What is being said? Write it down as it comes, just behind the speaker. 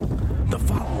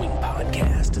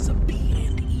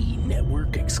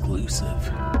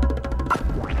exclusive.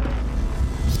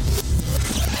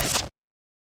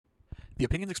 The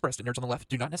opinions expressed in Nerds on the Left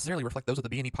do not necessarily reflect those of the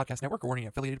B&E Podcast Network or any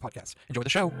affiliated podcasts. Enjoy the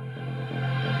show.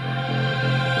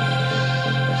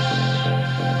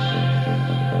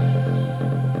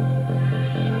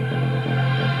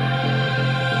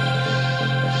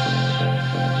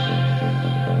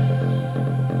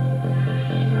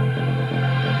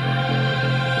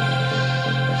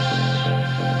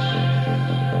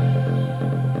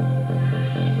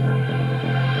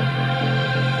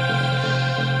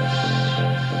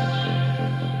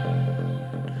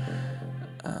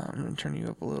 Turn you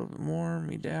up a little bit more,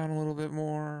 me down a little bit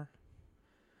more.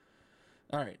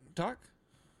 All right, talk.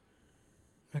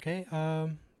 Okay,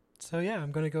 so yeah,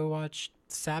 I'm gonna go watch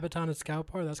Sabaton at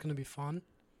Scout Bar. That's gonna be fun.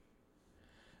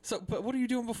 So, but what are you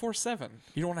doing before 7?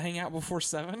 You don't want to hang out before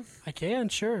 7? I can,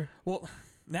 sure. Well,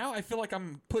 now I feel like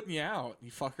I'm putting you out, you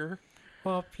fucker.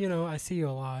 Well, you know, I see you a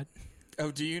lot.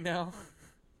 Oh, do you now?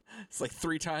 It's like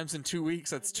 3 times in 2 weeks.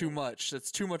 That's too much.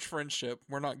 That's too much friendship.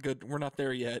 We're not good. We're not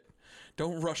there yet.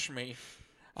 Don't rush me.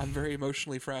 I'm very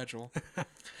emotionally fragile.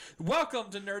 Welcome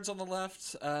to Nerds on the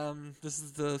Left. This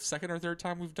is the second or third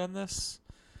time we've done this.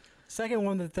 Second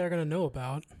one that they're gonna know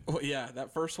about. Well, yeah,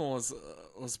 that first one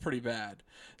was pretty bad.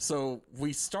 So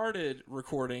we started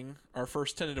recording our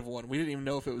first tentative one. We didn't even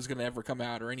know if it was going to ever come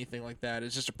out or anything like that.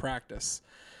 It's just a practice.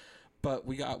 But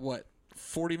we got,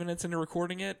 40 minutes into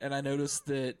recording it, and I noticed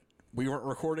that we weren't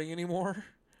recording anymore.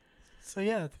 So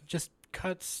yeah, just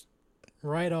cuts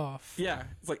right off. Yeah,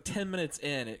 it's like 10 minutes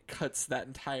in, it cuts that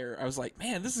entire... I was like,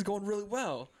 man, this is going really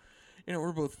well. You know,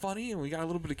 we're both funny, and we got a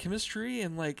little bit of chemistry,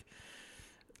 and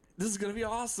this is going to be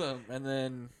awesome. And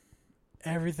then...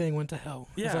 everything went to hell.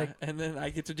 Yeah, and then I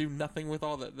get to do nothing with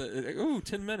all that.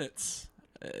 10 minutes.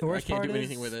 The worst I can't part do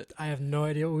anything is, with it. I have no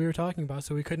idea what we were talking about,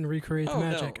 so we couldn't recreate the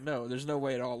magic. No, there's no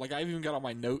way at all. Like, I've even got all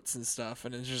my notes and stuff,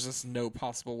 and there's just no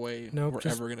possible way Nope,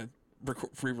 we're ever going to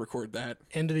re-record that.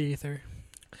 Into the ether.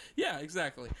 Yeah,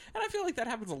 exactly. And I feel like that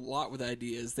happens a lot with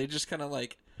ideas. They just kind of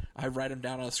I write them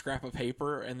down on a scrap of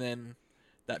paper, and then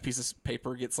that piece of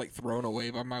paper gets thrown away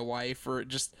by my wife, or it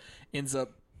just ends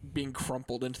up being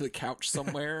crumpled into the couch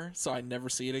somewhere, so I never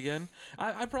see it again.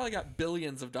 I probably got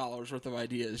billions of dollars worth of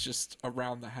ideas just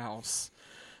around the house.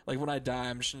 Like, when I die,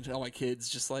 I'm just gonna tell my kids,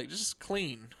 just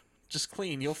clean. Just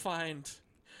clean. You'll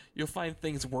find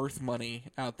things worth money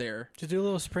out there. To do a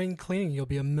little spring cleaning, you'll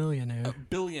be a millionaire. A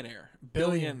billionaire.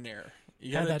 Billionaire.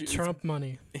 You gotta that Trump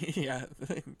money. Yeah,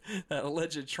 that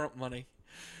alleged Trump money.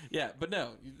 Yeah, but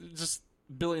no, just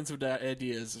billions of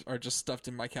ideas are just stuffed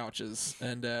in my couches,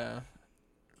 and the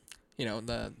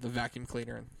vacuum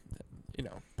cleaner, and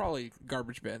probably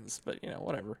garbage bins, but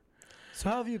whatever. So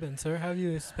how have you been, sir? How have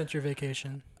you spent your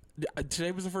vacation?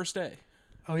 Today was the first day.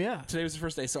 Oh yeah, today was the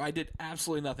first day. So I did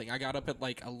absolutely nothing. I got up at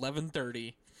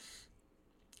 11:30.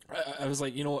 I was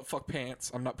like, you know what? Fuck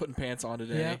pants. I'm not putting pants on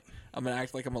today. Yep. I'm gonna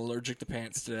act like I'm allergic to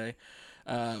pants today.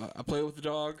 I played with the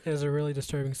dog. It was a really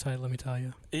disturbing sight, let me tell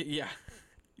you. Yeah,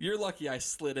 you're lucky I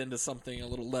slid into something a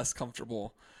little less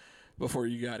comfortable before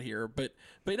you got here, but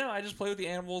no, I just played with the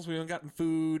animals. We went and gotten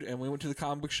food, and we went to the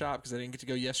comic book shop because I didn't get to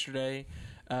go yesterday.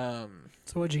 So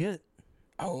what'd you get?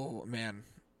 Oh man,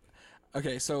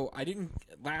 okay. So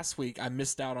last week. I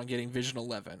missed out on getting Vision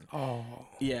 11. Oh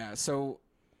yeah. So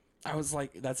I was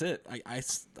like, that's it. I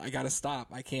gotta stop.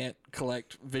 I can't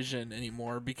collect Vision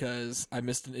anymore because I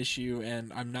missed an issue,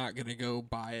 and I'm not gonna go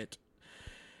buy it.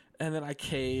 And then I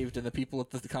caved, and the people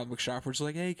at the comic book shop were just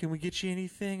like, "Hey, can we get you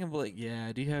anything?" I'm like,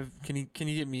 "Yeah. Do you have? Can you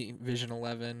get me Vision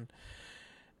 11?"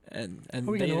 And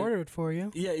we can order it for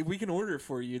you. Yeah, we can order it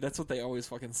for you. That's what they always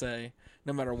fucking say,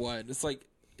 no matter what. It's like,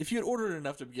 if you had ordered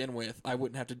enough to begin with, I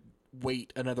wouldn't have to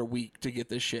wait another week to get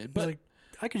this shit. But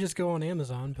I could just go on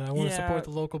Amazon, but I want to support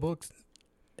the local books.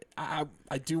 I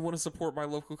do want to support my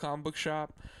local comic book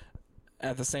shop.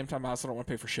 At the same time, I also don't want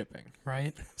to pay for shipping.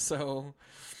 Right. So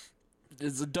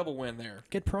it's a double win there.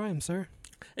 Get Prime, sir.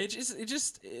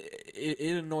 It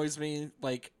annoys me,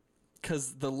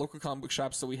 because the local comic book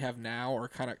shops that we have now are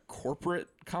kind of corporate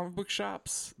comic book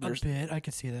shops. A bit, I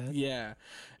could see that. Yeah.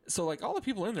 So, all the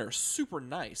people in there are super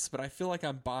nice, but I feel like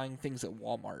I'm buying things at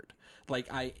Walmart.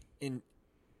 I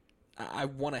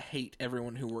want to hate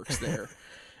everyone who works there,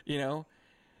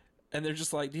 And they're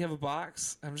just like, do you have a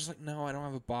box? I'm just like, no, I don't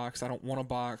have a box. I don't want a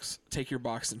box. Take your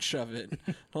box and shove it.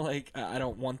 I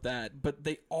don't want that. But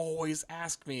they always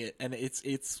ask me it, and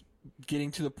it's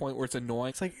getting to the point where it's annoying.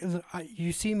 It's like,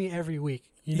 you see me every week.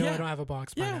 You know I don't have a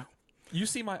box by now. You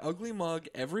see my ugly mug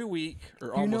every week,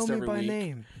 or almost every week. You know me by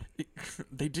name.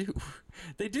 They do.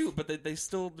 They do, but they're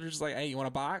just like, hey, you want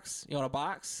a box? You want a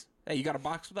box? Hey, you got a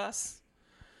box with us?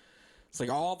 It's like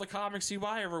all the comics you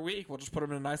buy every week, we'll just put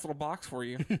them in a nice little box for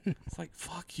you. It's like,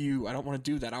 fuck you. I don't want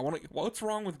to do that. What's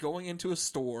wrong with going into a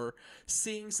store,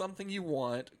 seeing something you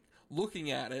want, looking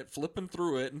at it, flipping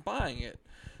through it, and buying it?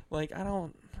 Like, I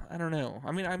don't know.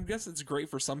 I mean, I guess it's great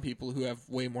for some people who have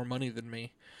way more money than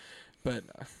me, but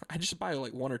I just buy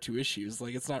like 1 or 2 issues.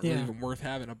 Like, it's not really even worth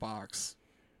having a box.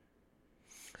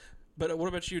 But what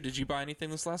about you? Did you buy anything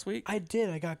this last week? I did.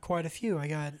 I got quite a few. I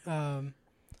got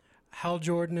Hal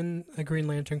Jordan and a Green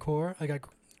Lantern Corps. I got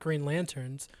Green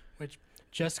Lanterns, which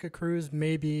Jessica Cruz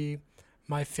may be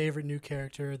my favorite new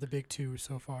character, the big two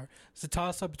so far. It's a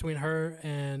toss-up between her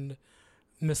and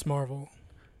Miss Marvel.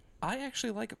 I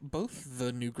actually like both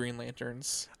the new Green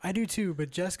Lanterns. I do too,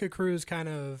 but Jessica Cruz kind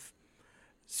of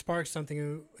sparks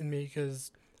something in me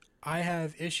because I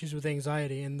have issues with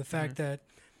anxiety, and the fact that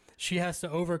she has to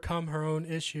overcome her own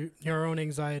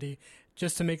anxiety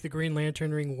just to make the Green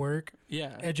Lantern ring work.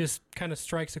 Yeah. It just kind of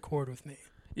strikes a chord with me.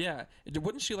 Yeah.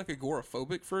 Wasn't she like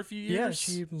agoraphobic for a few years?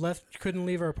 Yeah, she couldn't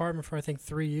leave her apartment for I think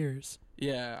 3 years.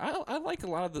 Yeah, I like a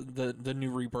lot of the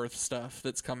new Rebirth stuff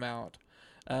that's come out.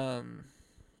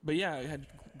 But yeah,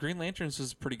 Green Lanterns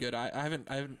was pretty good. I haven't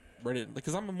read it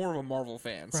because I'm more of a Marvel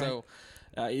fan. Right. So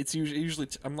it's usually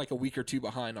I'm like a week or 2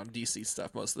 behind on DC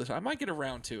stuff most of the time. I might get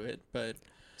around to it, but.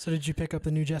 So did you pick up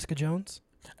the new Jessica Jones?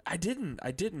 I didn't.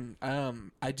 I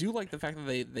do like the fact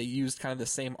that they used kind of the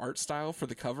same art style for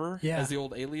the cover as the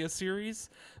old Alias series,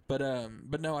 but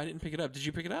no, I didn't pick it up. Did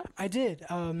you pick it up? I did.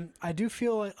 I do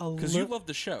feel like because you love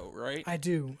the show, right? I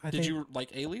do. Did you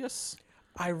like Alias?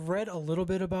 I read a little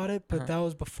bit about it, but that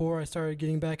was before I started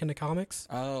getting back into comics.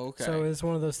 Oh, okay. So it's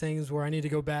one of those things where I need to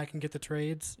go back and get the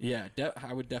trades. Yeah,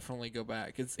 I would definitely go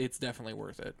back. It's definitely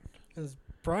worth it. Because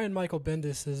Brian Michael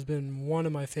Bendis has been one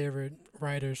of my favorite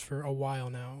writers for a while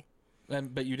now.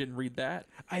 But you didn't read that?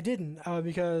 I didn't,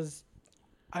 because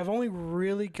I've only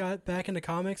really got back into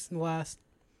comics in the last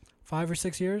 5 or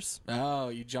 6 years. Oh,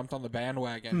 you jumped on the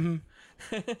bandwagon.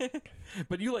 Mm-hmm.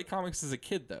 But you like comics as a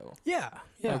kid, though. Yeah.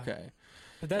 Okay.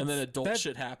 And then adult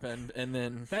shit happened, and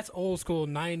then... That's old school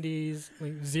 90s,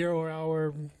 like 0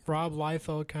 Hour, Rob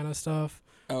Liefeld kind of stuff.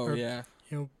 Oh, yeah.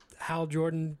 You know, Hal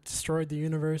Jordan destroyed the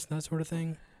universe and that sort of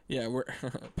thing. Yeah, where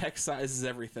peck size is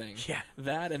everything. Yeah.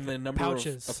 That and the number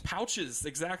of pouches,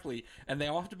 exactly. And they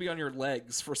all have to be on your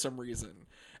legs for some reason.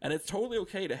 And it's totally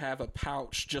okay to have a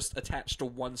pouch just attached to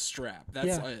one strap.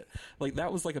 That's it. Like,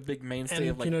 that was like a big mainstay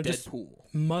of, like, Deadpool.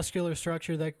 Muscular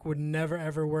structure that would never,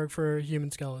 ever work for a human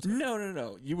skeleton.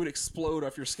 No. You would explode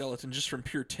off your skeleton just from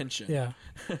pure tension. Yeah.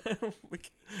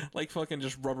 like fucking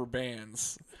just rubber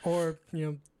bands. Or,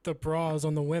 the bras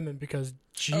on the women because,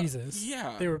 Jesus.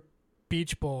 They were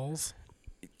beach balls.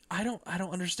 I don't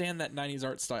understand that 90s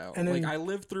art style. And then, I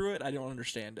lived through it. I don't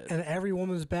understand it. And every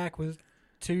woman's back was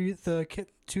to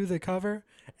the cover,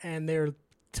 and they're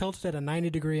tilted at a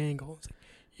 90-degree angle. Like,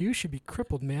 you should be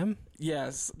crippled, ma'am.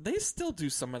 Yes, they still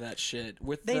do some of that shit.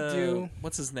 They do.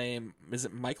 What's his name? Is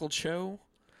it Michael Cho?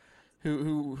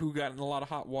 Who got in a lot of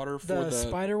hot water for the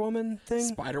Spider-Woman thing?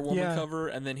 Spider-Woman cover,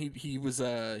 and then he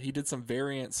did some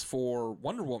variants for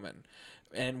Wonder Woman,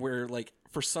 and where, like,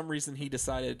 for some reason he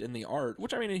decided in the art,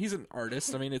 which, I mean, he's an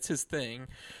artist, I mean, it's his thing,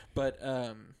 but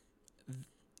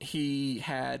he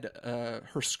had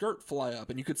her skirt fly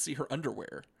up, and you could see her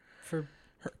underwear. For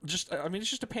her, it's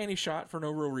just a panty shot for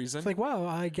no real reason. It's like, wow,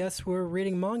 I guess we're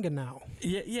reading manga now.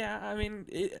 Yeah. I mean,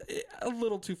 a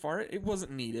little too far. It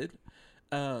wasn't needed.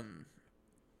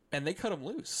 And they cut him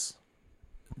loose.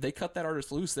 They cut that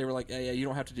artist loose. They were like, yeah, you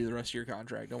don't have to do the rest of your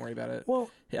contract. Don't worry about it.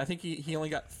 Well, I think he only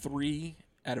got 3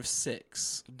 out of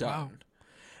 6 done. Wow.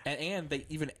 And they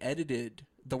even edited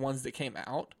the ones that came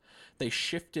out. They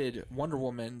shifted Wonder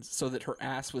Woman so that her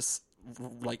ass was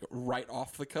like right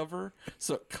off the cover,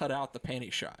 so it cut out the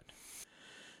panty shot.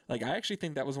 Like, I actually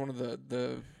think that was one of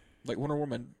the like Wonder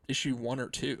Woman issue 1 or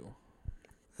 2.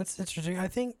 That's interesting. I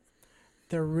think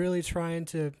they're really trying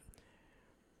to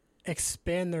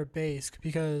expand their base,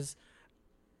 because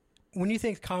when you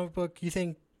think comic book, you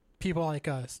think people like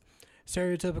us,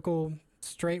 stereotypical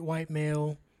straight white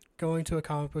male going to a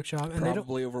comic book shop, and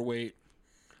probably overweight.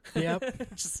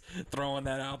 Yep. Just throwing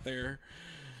that out there.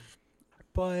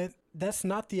 But that's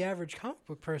not the average comic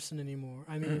book person anymore.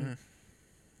 I mean,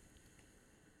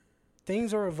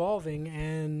 things are evolving,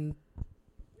 and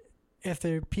if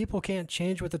the people can't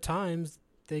change with the times,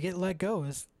 they get let go.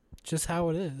 It's just how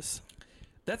it is.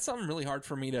 That's something really hard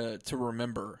for me to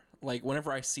remember. Like,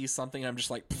 whenever I see something, I'm just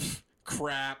like,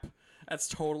 crap. That's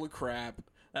totally crap.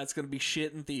 That's going to be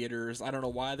shit in theaters. I don't know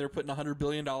why they're putting $100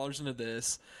 billion into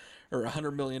this, or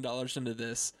 $100 million into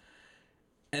this.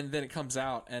 And then it comes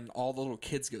out, and all the little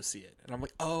kids go see it. And I'm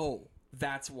like, oh,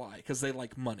 That's why, because they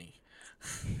like money.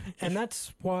 And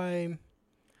that's why,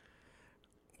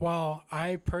 while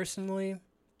I personally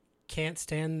can't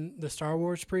stand the Star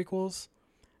Wars prequels,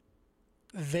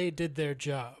 they did their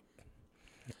job.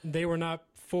 They were not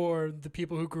for the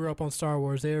people who grew up on Star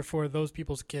Wars. They were for those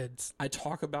people's kids. I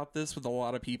talk about this with a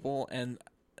lot of people, and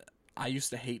I used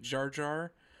to hate Jar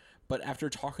Jar, but after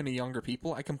talking to younger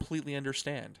people, I completely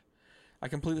understand.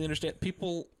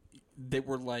 People that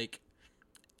were like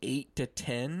 8 to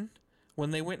 10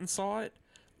 when they went and saw it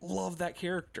love that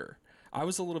character. I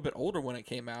was a little bit older when it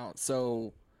came out,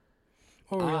 so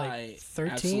What were we, like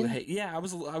 13? Yeah, I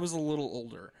was a little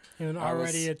older. And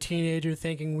already a teenager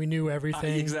thinking we knew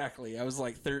everything. Exactly. I was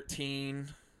like 13.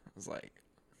 I was like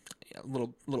a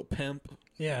little pimp.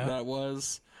 Yeah. That I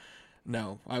was.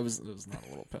 No, I was not a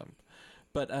little pimp.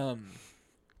 But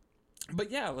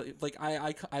yeah, like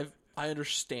I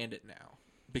understand it now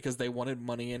because they wanted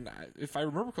money, and if I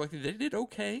remember correctly, they did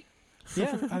okay.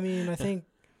 Yeah, I mean,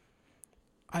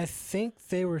 I think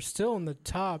they were still in the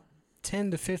top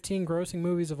 10 to 15 grossing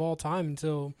movies of all time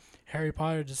until Harry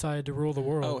Potter decided to rule the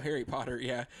world. Oh, Harry Potter,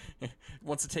 yeah.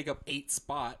 Wants to take up 8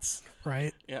 spots.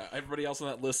 Right. Yeah, everybody else on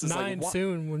that list is 9 like...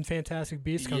 soon when Fantastic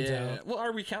Beasts comes out. Well,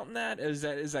 are we counting that? Is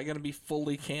that going to be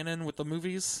fully canon with the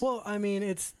movies? Well, I mean,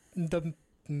 it's the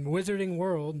Wizarding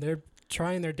World. They're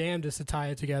trying their damnedest to tie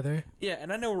it together. Yeah,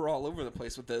 and I know we're all over the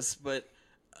place with this, but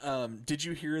did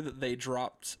you hear that they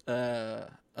dropped a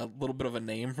little bit of a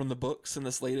name from the books in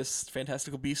this latest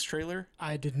Fantastical Beasts trailer?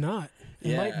 I did not.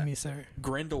 Enlighten me, sir.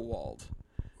 Grindelwald.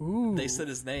 Ooh. They said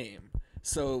his name.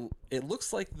 So it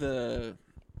looks like I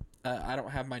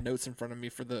don't have my notes in front of me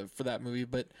for that movie,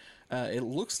 but it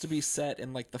looks to be set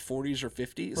in like the 40s or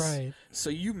 50s. Right. So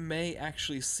you may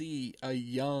actually see a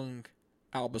young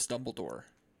Albus Dumbledore.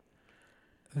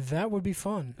 That would be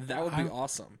fun. That would be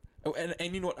awesome. Oh, and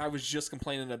you know what? I was just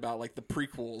complaining about like the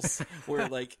prequels where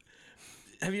like,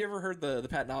 have you ever heard the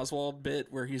Patton Oswalt bit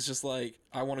where he's just like,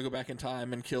 I want to go back in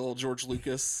time and kill George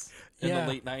Lucas in the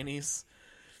late 90s?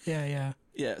 Yeah.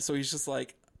 Yeah, so he's just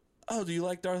like, oh, do you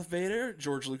like Darth Vader?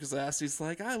 George Lucas asked. He's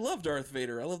like, I love Darth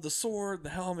Vader. I love the sword, the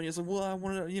helmet. He's like, well, I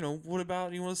want to, what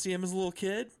about, you want to see him as a little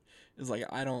kid? He's like,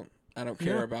 I don't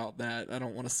care about that. I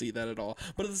don't want to see that at all.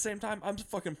 But at the same time, I'm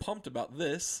fucking pumped about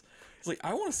this. It's like,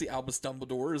 I want to see Albus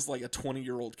Dumbledore as like a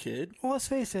 20-year-old kid. Well, let's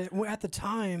face it. At the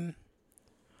time,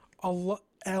 a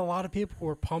lot of people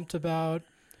were pumped about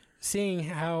seeing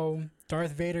how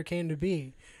Darth Vader came to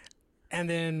be. And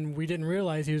then we didn't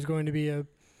realize he was going to be a,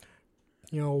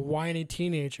 whiny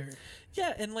teenager.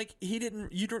 Yeah, and like you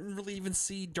didn't really even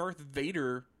see Darth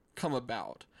Vader come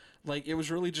about. Like it was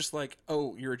really just like,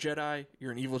 oh, you're a Jedi,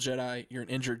 you're an evil Jedi, you're an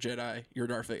injured Jedi, you're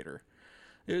Darth Vader.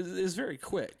 It was very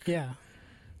quick. Yeah.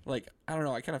 Like I don't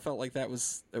know, I kind of felt like that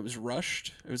was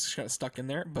rushed. It was just kind of stuck in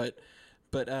there, but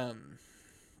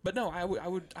no,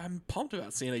 I'm pumped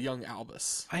about seeing a young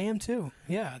Albus. I am too.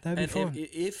 Yeah, that'd be fun.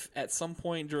 If at some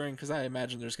point during, because I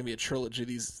imagine there's going to be a trilogy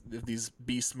of these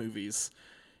Beast movies,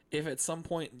 if at some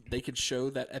point they could show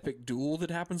that epic duel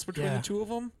that happens between the two of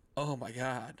them, oh my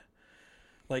god!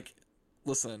 Like,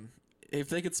 listen, if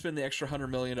they could spend the extra $100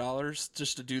 million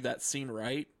just to do that scene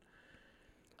right,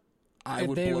 I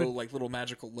would blow like little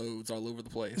magical loads all over the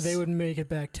place. They would make it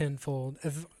back tenfold.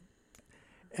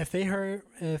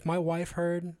 If my wife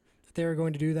heard that they were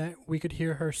going to do that, we could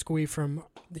hear her squeak from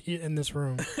in this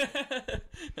room.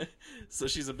 So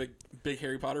she's a big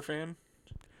Harry Potter fan?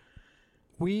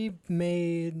 We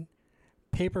made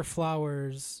paper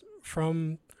flowers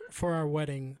for our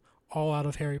wedding all out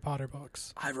of Harry Potter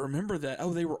books. I remember that.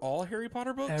 Oh, they were all Harry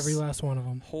Potter books? Every last one of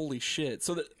them. Holy shit.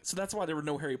 So that's why there were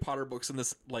no Harry Potter books in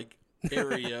this like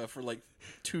area for like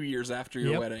 2 years after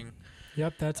your wedding.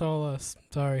 Yep, that's all us.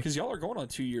 Sorry. Because y'all are going on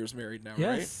 2 years married now,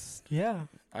 right? Yes. Yeah.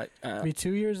 It'll be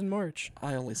 2 years in March.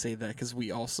 I only say that because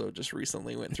we also just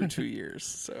recently went through 2 years,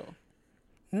 so.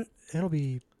 It'll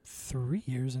be 3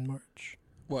 years in March.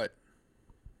 What?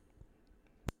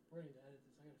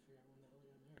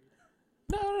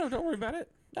 No, don't worry about it.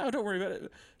 No, don't worry about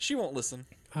it. She won't listen.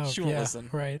 Oh, she won't listen.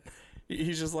 Right.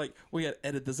 He's just like, we got to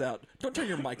edit this out. Don't turn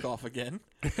your mic off again.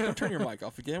 Don't turn your mic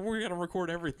off again. We're going to record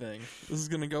everything. This is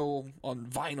going to go on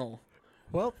vinyl.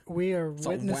 Well, we are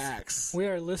on wax. We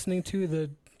are listening to the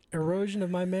erosion of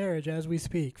my marriage as we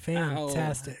speak.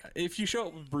 Fantastic. Ow. If you show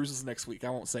up with bruises next week, I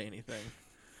won't say anything.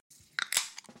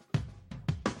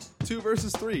 2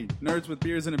 versus 3, Nerds with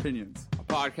Beers and Opinions. A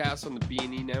podcast on the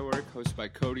B&E Network hosted by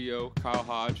Cody O, Kyle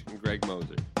Hodge, and Greg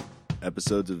Moser.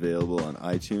 Episodes available on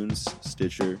iTunes,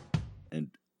 Stitcher, and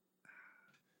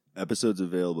episodes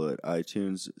available at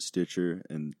iTunes, Stitcher,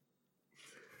 and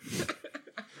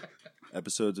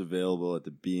episodes available at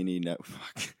the B&E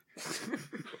Network.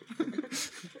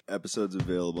 Episodes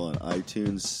available on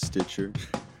iTunes, Stitcher.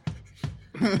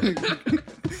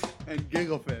 And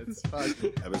Giggle Fits.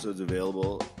 Episodes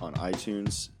available on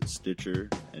iTunes, Stitcher,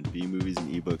 and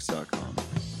bmoviesandebooks.com.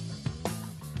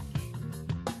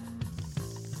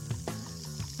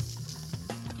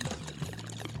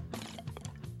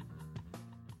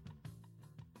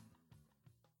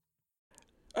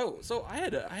 Oh, so I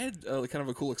had kind of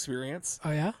a cool experience.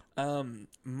 Oh yeah.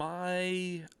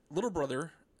 My little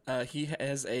brother, he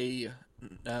has a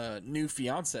new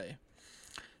fiance,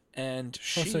 and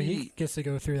she. Oh, so he gets to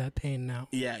go through that pain now.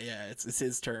 Yeah, it's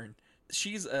his turn.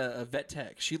 She's a vet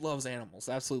tech. She loves animals,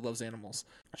 absolutely loves animals.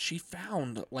 She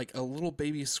found like a little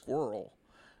baby squirrel,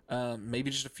 maybe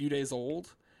just a few days old,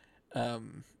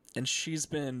 and she's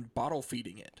been bottle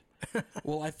feeding it.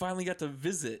 Well, I finally got to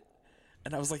visit,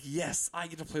 and I was like, yes, I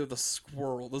get to play with a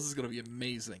squirrel. This is going to be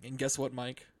amazing. And guess what,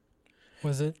 Mike?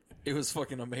 Was it? It was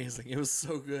fucking amazing. It was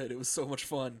so good. It was so much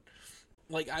fun.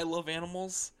 Like, I love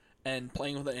animals, and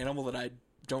playing with an animal that I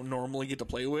don't normally get to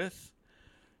play with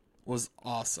was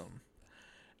awesome.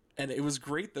 And it was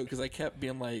great, though, because I kept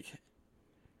being like,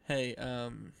 hey,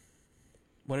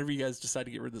 whenever you guys decide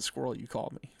to get rid of the squirrel, you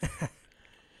call me.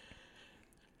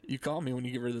 You call me when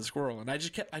you get rid of the squirrel. And I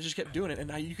just kept doing it.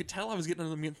 And you could tell I was getting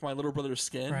under my little brother's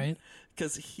skin. Right.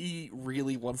 Because he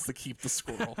really wants to keep the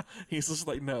squirrel. He's just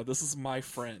like, no, this is my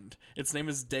friend. Its name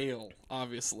is Dale,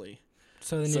 obviously.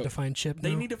 So they need to find Chip now?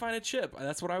 They need to find a Chip.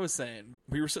 That's what I was saying.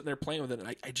 We were sitting there playing with it, and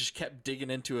I just kept digging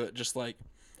into it, just like,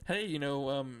 hey,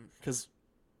 because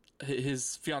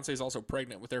his fiance is also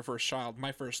pregnant with their first child,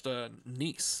 my first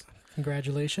niece.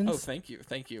 Congratulations. Oh, thank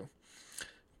you.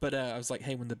 But I was like,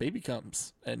 hey, when the baby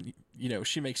comes and,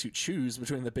 she makes you choose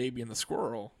between the baby and the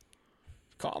squirrel,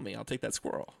 call me. I'll take that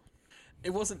squirrel. It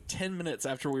wasn't 10 minutes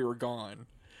after we were gone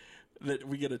that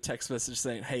we get a text message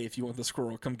saying, hey, if you want the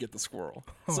squirrel, come get the squirrel.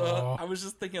 Aww. So I was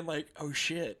just thinking like, oh,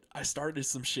 shit, I started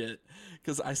some shit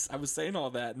because I was saying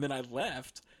all that. And then I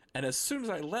left. And as soon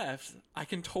as I left, I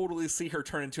can totally see her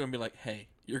turn into him and be like, hey,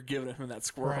 you're giving him that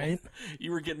squirrel. Right.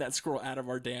 You were getting that squirrel out of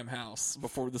our damn house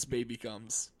before this baby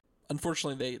comes.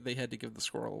 Unfortunately, they had to give the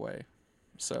squirrel away.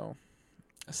 So,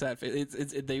 sad.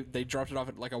 They dropped it off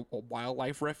at like a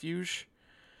wildlife refuge.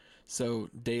 So,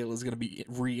 Dale is going to be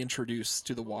reintroduced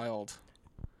to the wild.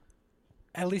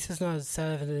 At least it's not as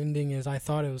sad of an ending as I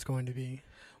thought it was going to be.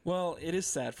 Well, it is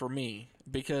sad for me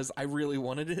because I really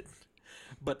wanted it.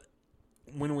 But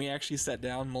when we actually sat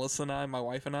down, Melissa and I, my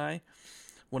wife and I,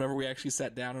 whenever we actually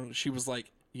sat down, and she was like,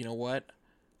 you know what?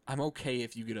 I'm okay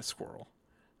if you get a squirrel.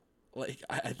 Like,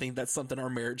 I think that's something our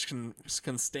marriage can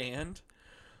stand.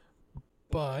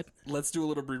 But let's do a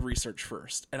little bit of research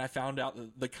first. And I found out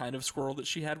that the kind of squirrel that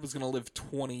she had was going to live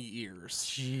 20 years.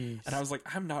 Jeez. And I was like,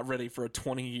 I'm not ready for a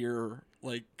 20-year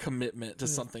like commitment to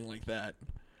something like that.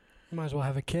 You might as well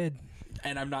have a kid.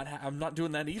 And I'm not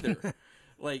doing that either.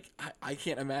 Like, I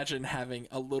can't imagine having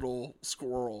a little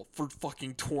squirrel for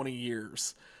fucking 20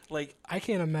 years. Like, I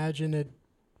can't imagine it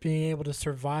being able to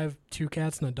survive 2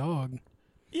 cats and a dog.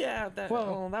 Yeah, that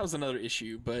was another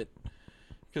issue, but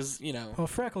because well,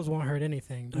 Freckles won't hurt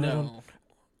anything. No,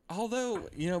 although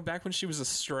back when she was a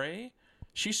stray,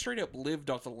 she straight up lived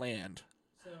off the land.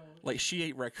 So, like, she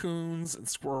ate raccoons and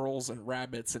squirrels and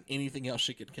rabbits and anything else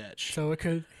she could catch. So it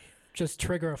could just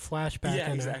trigger a flashback.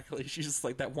 Yeah, exactly. She's just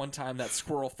like, that one time that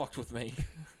squirrel fucked with me.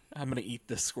 I'm gonna eat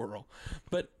this squirrel.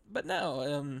 But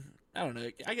no, I don't know.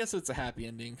 I guess it's a happy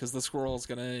ending because the squirrel is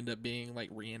going to end up being like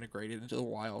reintegrated into the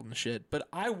wild and shit. But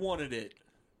I wanted it.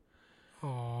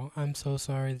 Oh, I'm so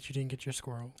sorry that you didn't get your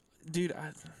squirrel. Dude,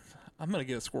 I'm going to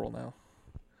get a squirrel now.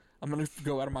 I'm going to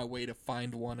go out of my way to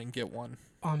find one and get one.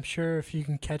 I'm sure if you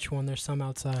can catch one, there's some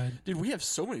outside. Dude, we have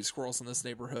so many squirrels in this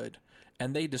neighborhood,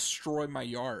 and they destroy my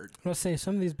yard. I'll say,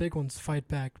 some of these big ones fight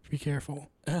back. Be careful.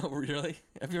 Oh, really?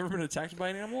 Have you ever been attacked by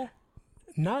an animal?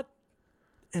 Not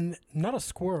a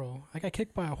squirrel. I got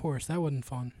kicked by a horse. That wasn't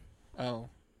fun. Oh,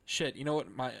 shit. You know what?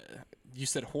 You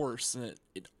said horse, and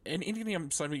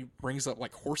anything somebody brings up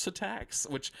like horse attacks,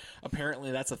 which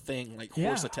apparently that's a thing, like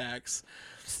horse attacks.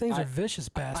 These things are vicious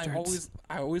bastards.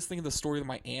 I always think of the story that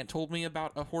my aunt told me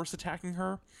about a horse attacking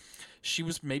her. She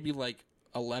was maybe like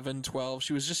 11, 12.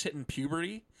 She was just hitting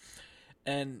puberty,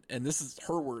 and this is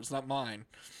her words, not mine.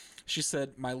 She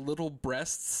said, my little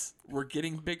breasts were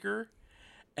getting bigger,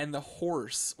 and the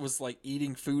horse was like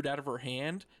eating food out of her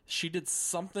hand. She did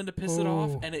something to piss it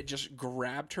off, and it just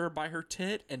grabbed her by her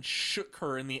tit and shook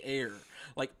her in the air.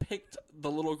 Like, picked the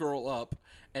little girl up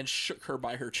and shook her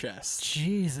by her chest.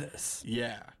 Jesus.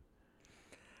 Yeah.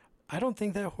 I don't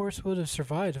think that horse would have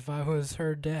survived if I was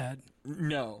her dad.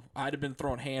 No, I'd have been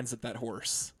throwing hands at that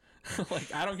horse.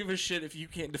 Like, I don't give a shit if you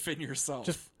can't defend yourself.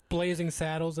 Just Blazing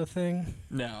Saddles a thing?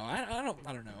 No, I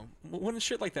don't know. When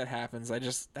shit like that happens,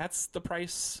 that's the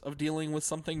price of dealing with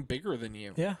something bigger than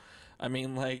you. Yeah. I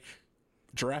mean, like,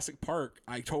 Jurassic Park,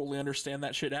 I totally understand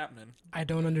that shit happening. I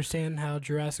don't understand how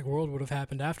Jurassic World would have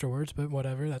happened afterwards, but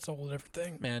whatever. That's a whole different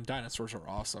thing. Man, dinosaurs are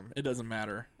awesome. It doesn't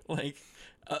matter. Like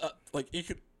it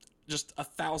could just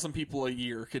 1,000 people a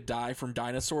year could die from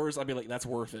dinosaurs. I'd be like, that's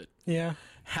worth it. Yeah.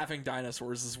 Having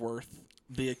dinosaurs is worth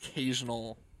the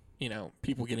occasional,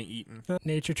 people getting eaten.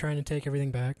 Nature trying to take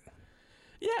everything back.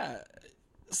 Yeah.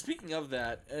 Speaking of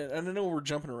that, and I know we're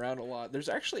jumping around a lot, there's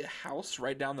actually a house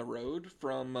right down the road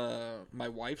from my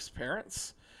wife's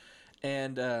parents.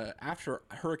 And after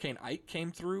Hurricane Ike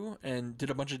came through and did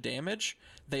a bunch of damage,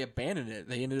 they abandoned it.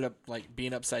 They ended up like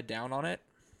being upside down on it.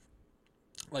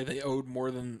 Like, they owed more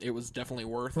than it was definitely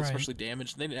worth, Right. especially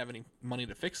damage. They didn't have any money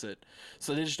to fix it.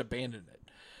 So they just abandoned it.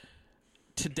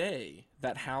 Today,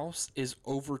 that house is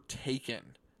overtaken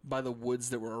by the woods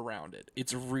that were around it.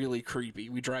 It's really creepy.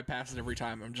 We drive past it every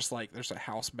time. I'm just like, there's a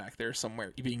house back there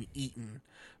somewhere being eaten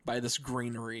by this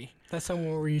greenery. That's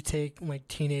somewhere where you take like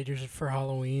teenagers for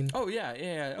Halloween. Oh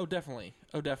yeah. Oh, definitely.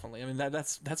 I mean,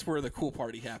 that's where the cool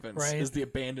party happens. Right. Is the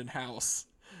abandoned house.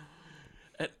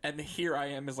 And here I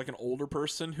am as like an older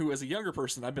person who, as a younger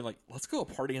person, I've been like, let's go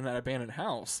party in that abandoned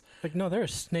house. Like, no, there are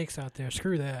snakes out there.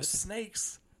 Screw that.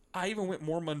 Snakes. I even went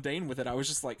more mundane with it. I was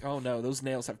just like, oh no, those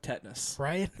nails have tetanus.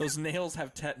 Right? Those nails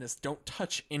have tetanus. Don't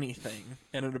touch anything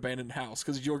in an abandoned house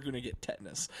because you're going to get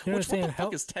tetanus. You What the understand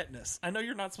fuck is tetanus? I know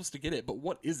you're not supposed to get it, but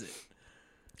what is it?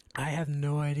 I have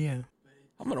no idea.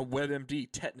 I'm going to WebMD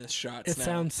tetanus shots It now.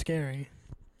 sounds scary.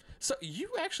 So you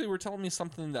actually were telling me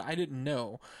something that I didn't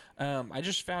know. I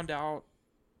just found out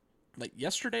like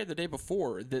yesterday or the day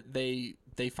before that they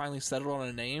finally settled on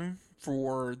a name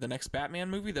for the next Batman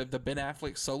movie, the Ben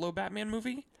Affleck solo Batman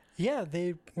movie. Yeah,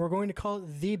 they were going to call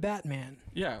it The Batman.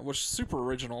 Yeah, which is super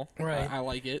original. Right. I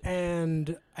like it.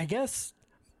 And I guess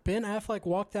Ben Affleck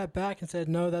walked that back and said,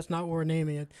 no, that's not what we're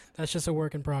naming it. That's just a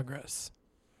work in progress.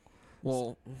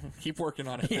 Well, keep working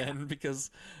on it then,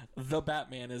 because the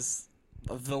Batman is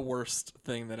the worst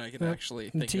thing that I can actually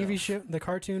The think TV of. show, the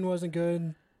cartoon wasn't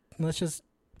good. Let's just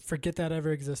forget that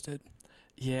ever existed.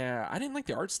 Yeah, I didn't like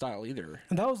the art style either.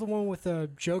 And that was the one with the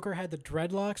Joker had the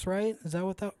dreadlocks, right? Is that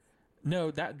what that...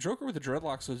 No, that Joker with the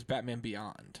dreadlocks was Batman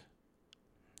Beyond.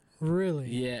 Really?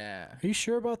 Yeah. Are you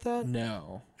sure about that?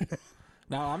 No.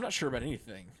 No, I'm not sure about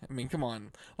anything. I mean, come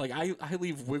on. Like, I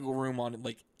leave wiggle room on,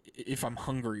 like, if I'm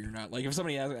hungry or not. Like, if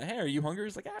somebody asks, hey, are you hungry?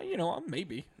 It's like,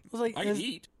 maybe. It was like, I can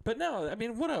eat. But no, I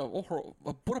mean, what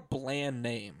a bland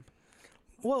name.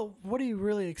 well, what do you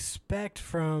really expect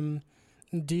from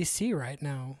DC right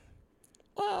now?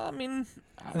 Well, I mean...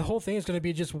 The whole thing is going to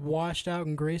be just washed out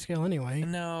in grayscale anyway.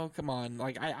 No, come on.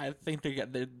 Like, I think they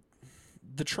got the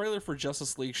trailer for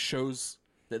Justice League shows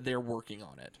that they're working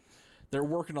on it. They're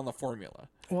working on the formula.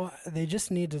 Well, they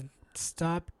just need to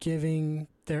stop giving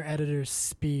their editors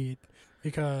speed,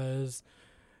 because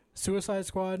Suicide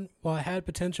Squad, while it had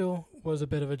potential, was a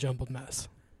bit of a jumbled mess.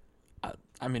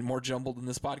 I mean, more jumbled than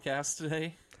this podcast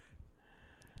today.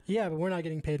 Yeah, but we're not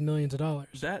getting paid millions of dollars.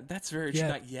 That's very true.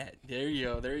 Not yet. There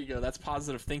you go. That's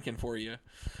positive thinking for you.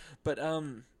 But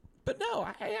no,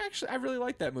 I really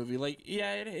like that movie. Like,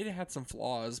 yeah, it had some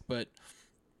flaws, but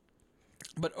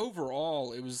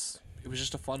overall, it was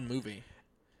just a fun movie.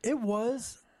 It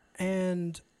was,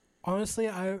 and honestly,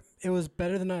 it was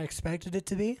better than I expected it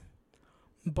to be.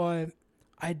 But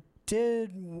I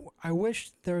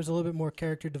wish there was a little bit more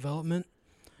character development.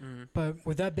 Mm-hmm. But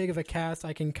with that big of a cast,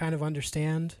 I can kind of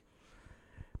understand.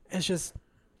 It's just,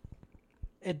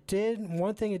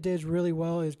 one thing it did really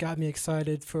well is got me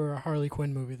excited for a Harley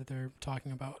Quinn movie that they're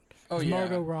talking about. Oh, 'Cause yeah.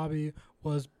 Margot Robbie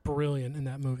was brilliant in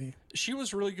that movie. She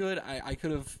was really good. I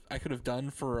could have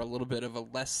done for a little bit of a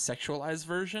less sexualized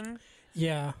version,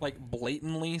 Yeah. like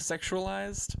blatantly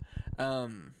sexualized.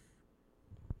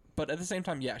 But at the same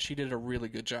time, yeah, she did a really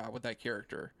good job with that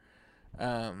character.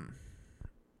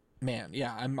 Man,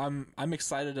 yeah, I'm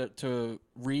excited to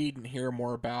read and hear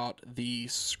more about the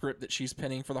script that she's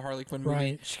penning for the Harley Quinn movie.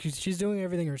 Right. She's doing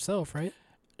everything herself, right?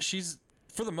 She's,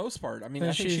 for the most part. I mean, And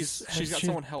I think she's got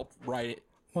someone help write it.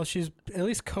 Well, she's at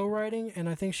least co-writing, and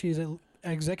I think she's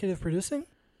executive producing.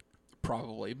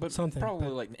 Probably, but Something, probably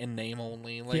but- like in name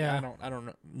only. Like, Yeah. I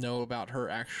don't know about her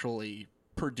actually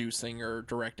producing or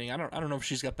directing. I don't know if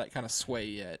she's got that kind of sway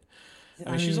yet.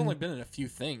 I mean, she's only been in a few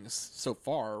things so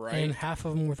far, right? And half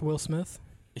of them with Will Smith.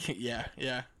 Yeah.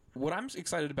 What I'm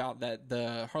excited about that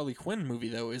the Harley Quinn movie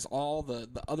though is all the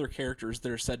other characters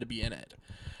that are said to be in it.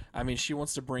 I mean, she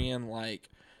wants to bring in like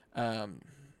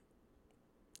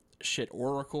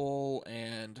Oracle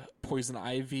and Poison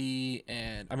Ivy,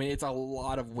 and I mean it's a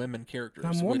lot of women characters.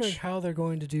 I'm wondering how they're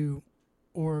going to do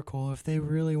Oracle if they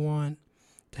really want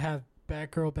to have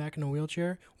Batgirl back in a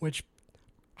wheelchair, which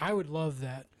I would love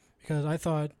that because I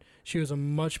thought she was a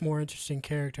much more interesting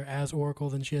character as Oracle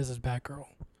than she is as Batgirl.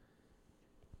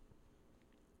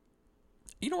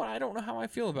 You know what? I don't know how I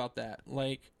feel about that.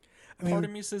 Like, part of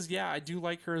me says, yeah, I do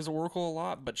like her as Oracle a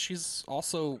lot, but she's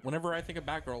also, whenever I think of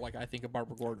Batgirl, like, I think of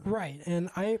Barbara Gordon. Right, and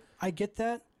I get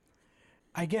that.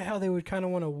 I get how they would kind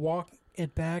of want to walk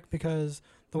it back because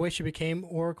the way she became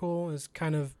Oracle is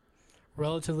kind of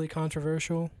relatively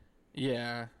controversial.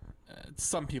 Yeah.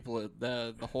 Some people,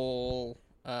 the whole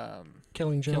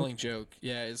Killing joke,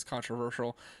 yeah, is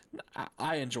controversial.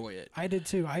 I enjoy it. I did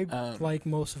too. I like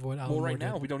most of what Alan Moore right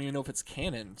now, did. we don't even know if it's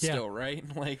canon still, right?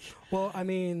 Like, well, I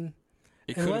mean,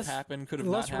 it could have happened, could have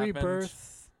not happened.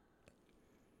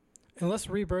 Unless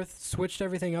Rebirth switched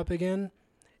everything up again,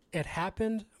 it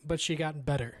happened, but she got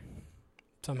better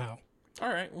somehow. All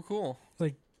right, well, cool.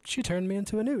 Like, she turned me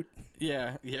into a newt.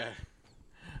 Yeah.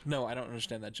 No, I don't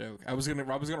understand that joke. I was gonna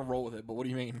roll with it, but what do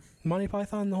you mean? Monty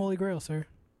Python and the Holy Grail, sir.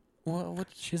 Well, what?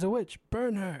 She's a witch.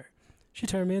 Burn her. She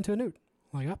turned me into a newt.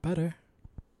 Well, I got better.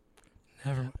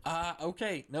 Never mind.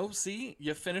 Okay. No, see?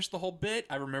 You finished the whole bit.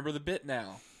 I remember the bit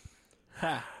now.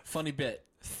 Ha. Funny bit.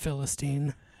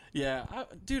 Philistine. Yeah.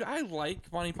 Dude, I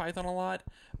like Monty Python a lot,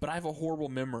 but I have a horrible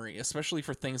memory, especially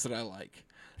for things that I like.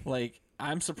 Like,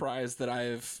 I'm surprised that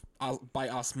I've, by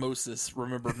osmosis,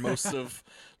 remembered most of,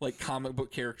 like, comic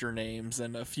book character names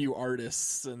and a few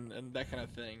artists and that kind of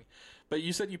thing. But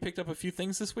you said you picked up a few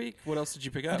things this week. What else did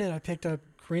you pick up? I did. I picked up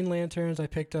Green Lanterns. I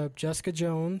picked up Jessica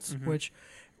Jones, which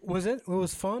it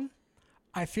was fun.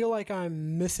 I feel like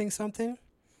I'm missing something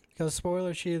because,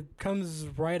 spoiler, she comes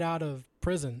right out of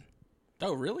prison.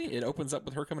 Oh, really? It opens up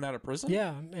with her coming out of prison?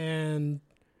 Yeah, and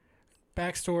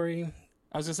backstory.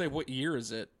 I was going to say, what year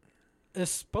is it?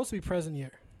 It's supposed to be present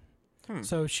year.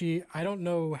 So I don't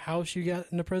know how she got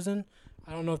into prison.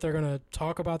 I don't know if they're going to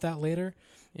talk about that later.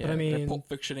 Yeah, but I mean, they're Pulp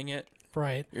Fictioning it.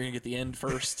 Right. You're going to get the end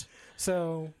first.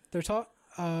 So they're just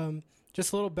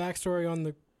a little backstory on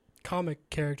the comic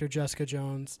character Jessica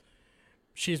Jones.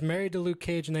 She's married to Luke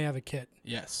Cage and they have a kid.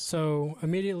 Yes. So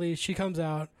immediately she comes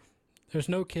out. There's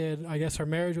no kid. I guess her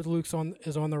marriage with Luke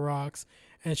is on the rocks,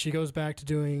 and she goes back to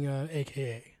doing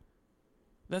AKA.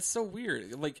 That's so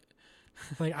weird. Like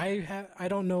I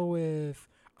don't know if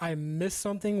I missed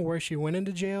something where she went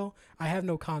into jail. I have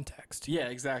no context. Yeah,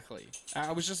 exactly.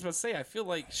 I was just about to say, I feel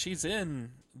like she's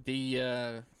in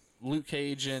the Luke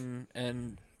Cage and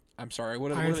I'm sorry,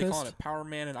 what are they calling it? Power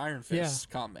Man and Iron Fist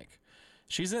comic.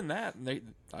 She's in that.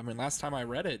 And last time I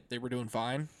read it, they were doing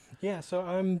fine. Yeah, so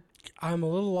I'm a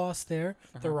little lost there.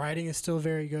 The writing is still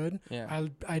very good. Yeah.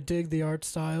 I dig the art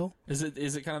style. Is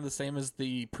it kind of the same as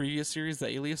the previous series, the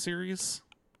Alias series?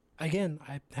 Again,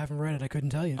 I haven't read it. I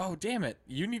couldn't tell you. Oh, damn it!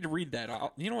 You need to read that.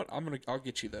 You know what? I'll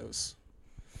get you those.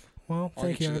 Well,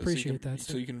 thank you. I appreciate that.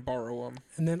 So you can borrow them.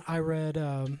 And then I read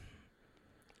the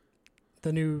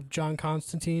new John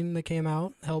Constantine that came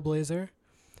out, Hellblazer,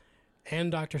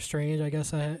 and Doctor Strange. I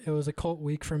guess it was a cult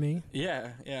week for me.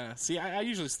 Yeah. See, I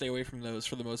usually stay away from those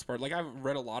for the most part. Like, I've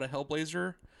read a lot of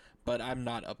Hellblazer, but I'm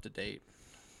not up to date.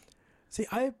 See,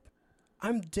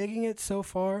 I'm digging it so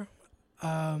far.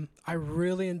 I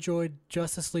really enjoyed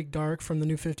Justice League Dark from the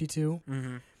New 52.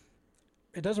 Mm-hmm.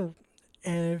 It doesn't,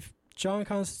 and if John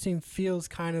Constantine feels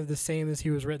kind of the same as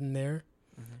he was written there.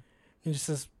 He's just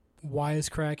this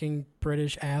wisecracking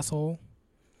British asshole.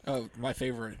 Oh, my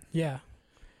favorite. Yeah.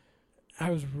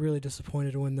 I was really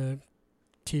disappointed when the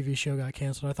TV show got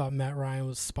canceled. I thought Matt Ryan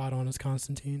was spot on as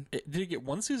Constantine. Did it get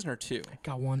one season or two?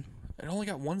 Got one. It only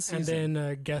got one season. And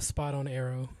then guest spot on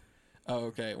Arrow. Oh,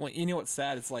 okay. Well, you know what's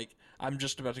sad? It's like, I'm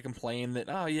just about to complain that,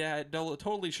 oh, yeah, it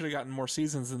totally should have gotten more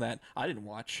seasons than that. I didn't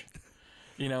watch.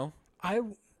 You know? I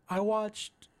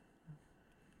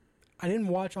didn't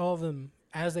watch all of them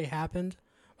as they happened.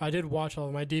 I did watch all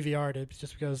of them. I DVR'd it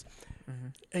just because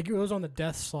it was on the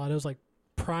death slot. It was like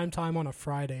prime time on a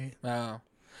Friday. Oh.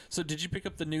 So did you pick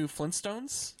up the new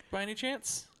Flintstones by any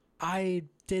chance? I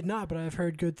did not, but I've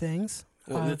heard good things.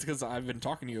 Well, that's because I've been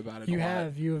talking to you about it a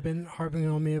lot. You have been harping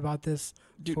on me about this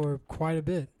for quite a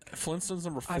bit. Flintstones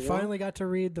number 4? I finally got to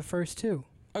read the first 2.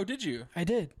 Oh, did you? I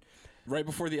did. Right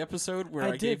before the episode where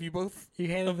I gave you both You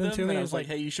handed of them to me. and I was like,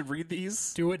 hey, you should read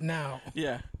these. Do it now.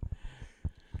 Yeah.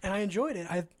 And I enjoyed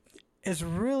it. It's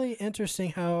really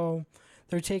interesting how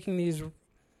they're taking these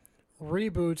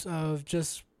reboots of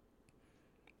just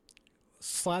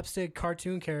slapstick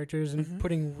cartoon characters and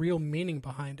putting real meaning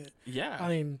behind it. Yeah. I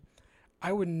mean,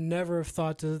 I would never have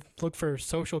thought to look for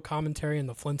social commentary in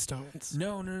the Flintstones.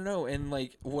 No. And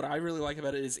like what I really like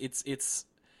about it is it's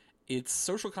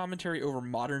social commentary over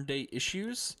modern day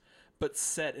issues, but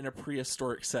set in a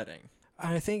prehistoric setting.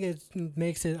 I think it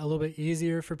makes it a little bit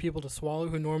easier for people to swallow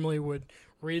who normally would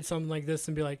read something like this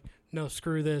and be like, no,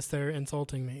 screw this, they're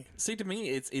insulting me. See, to me,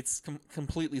 it's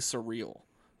completely surreal,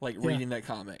 like reading that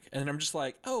comic. And I'm just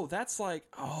like, oh, that's like,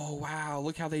 oh, wow,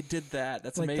 look how they did that.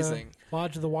 That's like amazing. The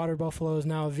Lodge of the Water Buffalo is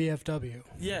now a VFW.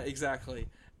 Yeah, exactly.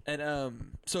 And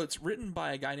so it's written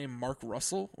by a guy named Mark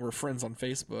Russell. We're friends on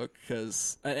Facebook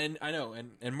because, and I know,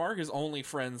 and Mark is only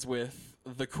friends with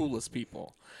the coolest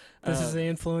people. This is the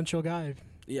influential guy.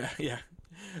 Yeah.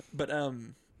 But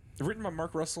written by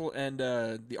Mark Russell, and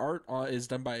the art is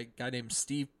done by a guy named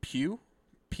Steve Pugh,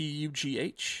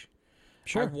 P-U-G-H.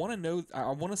 Sure. I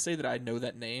want to say that I know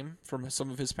that name from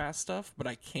some of his past stuff, but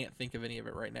I can't think of any of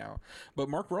it right now. But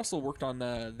Mark Russell worked on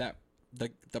the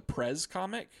Prez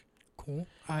comic. Cool.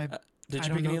 Did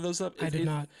you pick any of those up? I did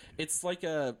not. It's like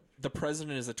the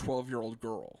president is a 12-year-old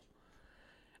girl.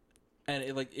 And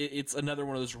it's another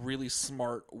one of those really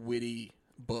smart, witty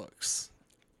books.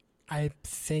 I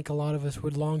think a lot of us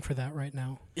would long for that right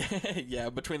now. Yeah,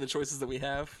 between the choices that we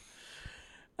have.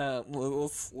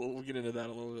 We'll get into that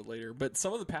a little bit later. But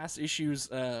some of the past issues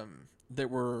that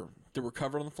were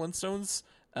covered on the Flintstones,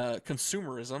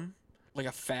 consumerism, like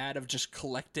a fad of just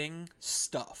collecting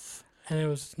stuff. And it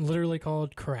was literally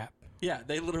called crap. Yeah,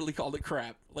 they literally called it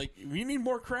crap. Like, you need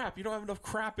more crap. You don't have enough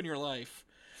crap in your life.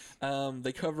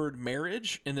 They covered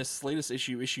marriage in this latest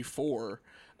issue, issue 4,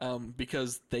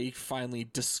 because they finally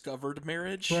discovered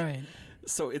marriage. Right.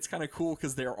 So it's kind of cool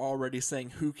because they're already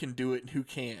saying who can do it and who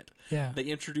can't. Yeah. They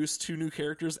introduced 2 new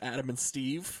characters, Adam and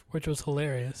Steve. Which was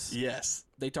hilarious. Yes.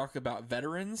 They talk about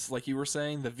veterans, like you were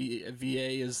saying. The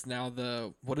VA is now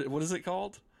the... What is it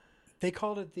called? They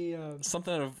called it the...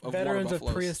 something of Veterans Water of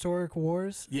Buffaloes. Prehistoric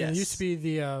Wars. Yes. And it used to be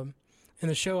the... in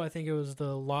the show, I think it was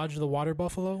the Lodge of the Water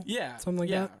Buffalo. Yeah. Something like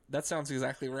that. That sounds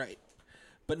exactly right.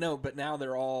 But now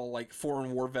they're all like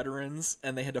foreign war veterans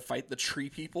and they had to fight the tree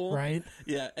people. Right.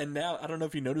 Yeah. And now, I don't know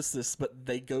if you noticed this, but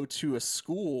they go to a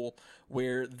school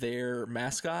where their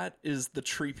mascot is the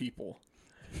tree people.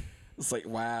 It's like,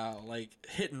 wow, like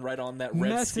hitting right on that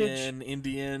Redskin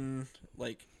Indian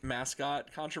like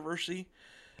mascot controversy.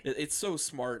 It's so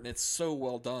smart and it's so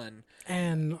well done.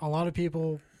 And a lot of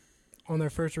people on their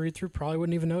first read through probably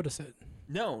wouldn't even notice it.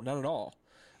 No, not at all.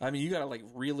 I mean, you got to like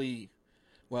really,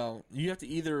 well, you have to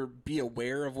either be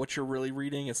aware of what you're really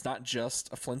reading. It's not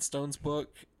just a Flintstones book.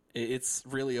 It's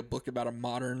really a book about a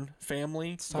modern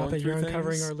family. Stop it, you're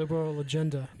uncovering our liberal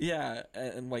agenda. Yeah,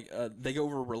 and like they go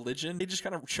over religion. They just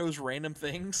kind of chose random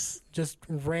things. Just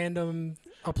random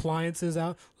appliances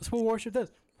out. Let's worship this.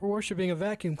 We're worshiping a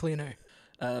vacuum cleaner.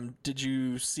 Did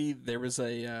you see there was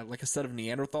a set of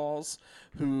Neanderthals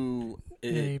who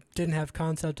they didn't have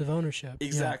concept of ownership.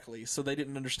 Exactly. Yeah. So they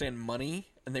didn't understand money,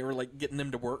 and they were like getting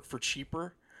them to work for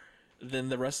cheaper than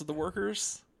the rest of the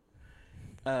workers.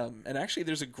 And actually,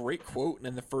 there's a great quote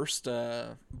in the first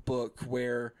book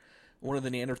where one of the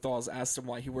Neanderthals asked him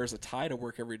why he wears a tie to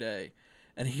work every day.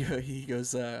 And he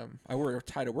goes, I wear a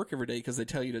tie to work every day because they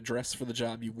tell you to dress for the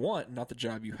job you want, not the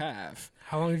job you have.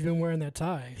 How long have you been wearing that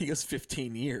tie? He goes,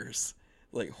 15 years.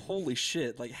 Like, holy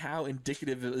shit. Like, how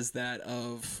indicative is that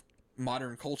of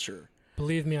modern culture?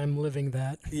 Believe me, I'm living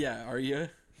that. Yeah, are you?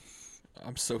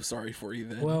 I'm so sorry for you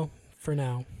then. Well, for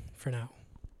now.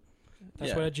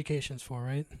 That's Yeah. what education's for,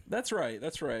 right? That's right.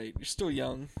 You're still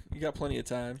young. You got plenty of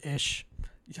time. Ish.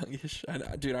 Youngish.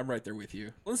 Dude, I'm right there with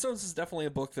you. Flintstones is definitely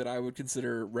a book that I would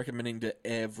consider recommending to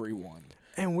everyone.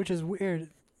 And which is weird.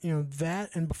 You know,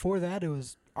 that, and before that it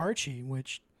was Archie,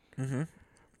 which... Mm-hmm.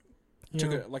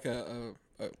 Took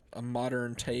a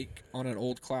modern take on an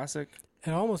old classic.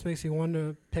 It almost makes you want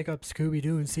to pick up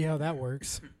Scooby-Doo and see how that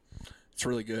works. It's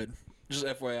really good. Just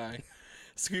FYI.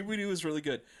 Scooby-Doo is really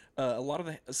good.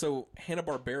 So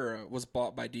Hanna-Barbera was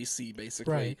bought by DC,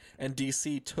 basically. Right. And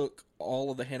DC took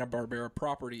all of the Hanna-Barbera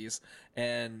properties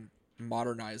and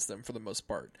modernized them for the most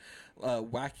part.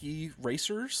 Wacky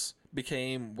Racers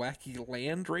became Wacky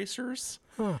Land Racers.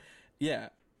 Huh. Yeah.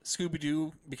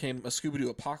 Scooby-Doo became a Scooby-Doo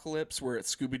Apocalypse, where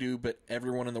it's Scooby-Doo, but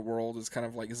everyone in the world is kind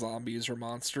of like zombies or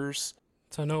monsters.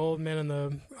 So no old men in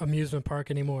the amusement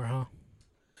park anymore, huh?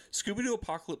 Scooby-Doo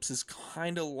Apocalypse is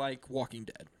kind of like Walking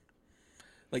Dead.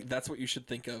 Like, that's what you should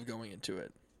think of going into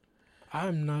it.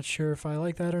 I'm not sure if I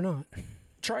like that or not.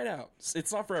 Try it out.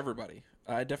 It's not for everybody.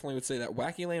 I definitely would say that.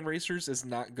 Wacky Land Racers is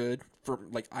not good for,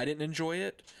 like, I didn't enjoy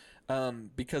it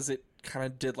because it kind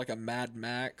of did like a Mad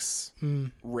Max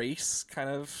race kind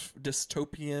of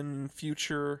dystopian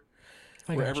future.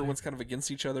 I where gotcha. everyone's kind of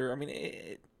against each other. I mean,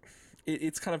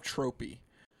 it's kind of tropey.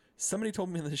 Somebody told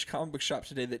me in the comic book shop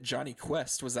today that Johnny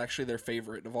Quest was actually their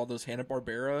favorite of all those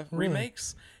Hanna-Barbera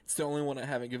remakes. It's the only one I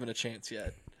haven't given a chance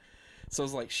yet. So I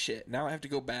was like, shit, now I have to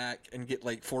go back and get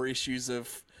like 4 issues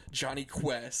of Johnny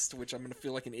Quest, which I'm going to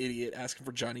feel like an idiot asking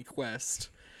for Johnny Quest.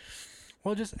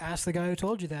 Well, just ask the guy who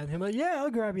told you that. Him like, yeah, I'll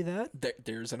grab you that.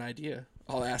 There's an idea.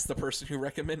 I'll ask the person who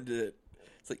recommended it.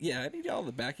 It's like, yeah, I need all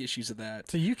the back issues of that.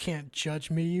 So you can't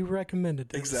judge me. You recommended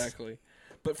this. Exactly.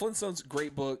 But Flintstones,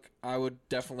 great book. I would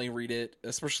definitely read it,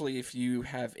 especially if you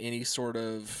have any sort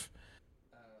of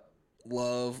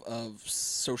love of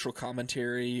social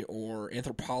commentary or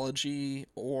anthropology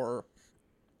or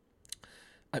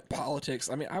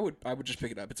politics. I mean, I would just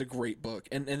pick it up. It's a great book,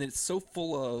 and it's so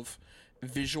full of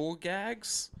visual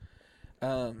gags,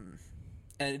 and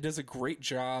it does a great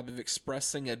job of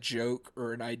expressing a joke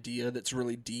or an idea that's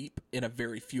really deep in a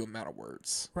very few amount of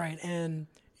words. Right, and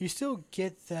you still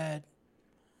get that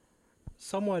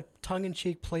somewhat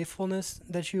tongue-in-cheek playfulness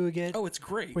that you would get. Oh, it's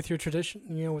great with your tradition,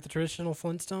 with the traditional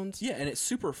Flintstones. Yeah, and it's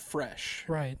super fresh.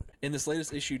 Right. In this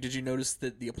latest issue, did you notice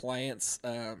that the appliance?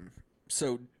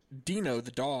 So Dino, the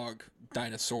dog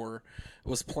dinosaur,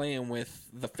 was playing with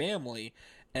the family,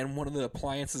 and one of the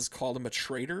appliances called him a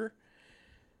traitor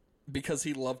because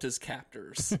he loved his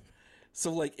captors.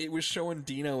 So, like, it was showing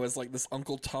Dino as, like, this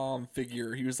Uncle Tom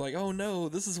figure. He was like, oh, no,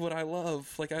 this is what I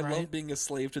love. Like, I love being a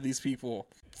slave to these people.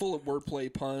 Full of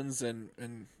wordplay, puns, and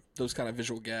those kind of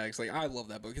visual gags. Like, I love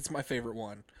that book. It's my favorite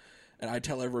one. And I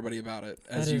tell everybody about it,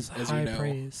 as you know.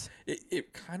 Praise.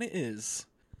 It kind of is.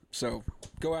 So,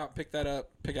 go out, pick that up.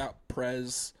 Pick out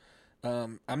Prez.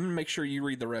 I'm going to make sure you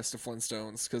read the rest of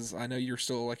Flintstones, because I know you're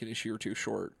still, like, an issue or 2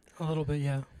 short. A little bit,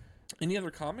 yeah. Any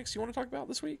other comics you want to talk about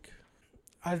this week?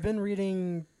 I've been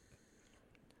reading.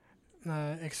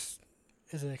 Is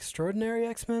it Extraordinary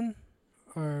X-Men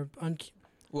or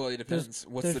Well, it depends.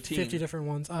 What's there's the team? 50 different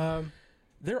ones.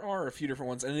 There are a few different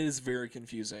ones, and it is very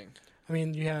confusing. I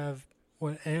mean, you have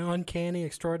Uncanny,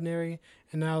 Extraordinary,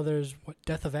 and now there's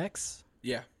Death of X.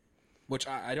 Yeah, which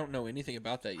I don't know anything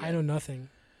about that yet. I know nothing.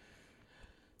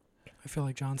 I feel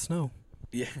like Jon Snow.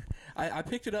 Yeah, I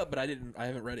picked it up, but I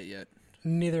haven't read it yet.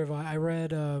 Neither have I. I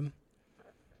read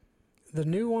the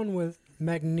new one with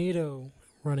Magneto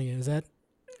running it. Is that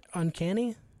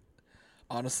Uncanny?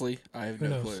 Honestly, I have Who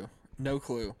no knows? clue. No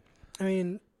clue. I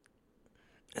mean,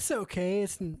 it's okay.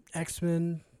 It's an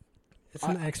X-Men. It's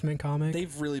an X-Men comic.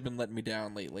 They've really been letting me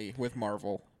down lately with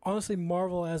Marvel. Honestly,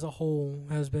 Marvel as a whole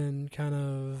has been kind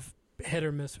of hit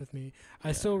or miss with me.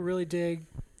 I still really dig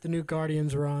the new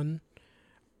Guardians run.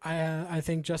 I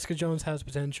think Jessica Jones has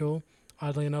potential.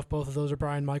 Oddly enough, both of those are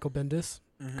Brian Michael Bendis.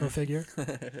 Mm-hmm. Go figure.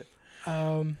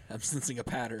 I'm sensing a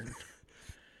pattern.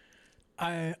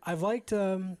 I've liked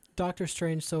Doctor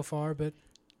Strange so far, but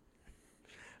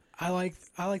I like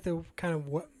the kind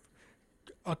of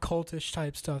occultish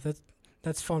type stuff.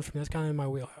 That's fun for me. That's kind of in my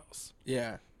wheelhouse.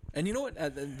 Yeah, and you know what?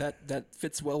 That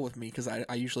fits well with me because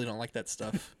I usually don't like that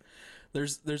stuff.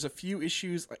 There's a few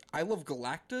issues. I love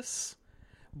Galactus,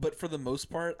 but for the most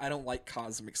part, I don't like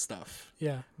cosmic stuff.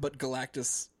 Yeah. But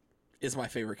Galactus is my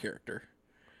favorite character.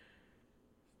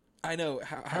 I know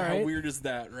how right. weird is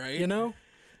that, right? You know,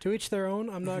 to each their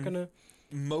own. I'm not gonna.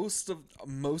 Most of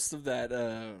that.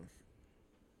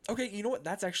 Okay, you know what?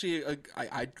 That's actually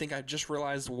I think I just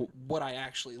realized what I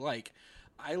actually like.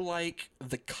 I like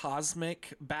the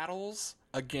cosmic battles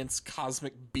against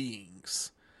cosmic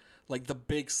beings, like the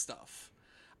big stuff.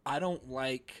 I don't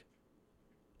like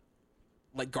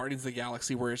Guardians of the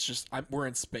Galaxy where it's just we're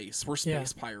in space. We're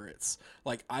space pirates.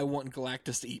 Like, I want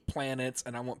Galactus to eat planets,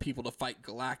 and I want people to fight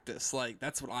Galactus. Like,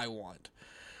 that's what I want.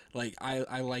 Like,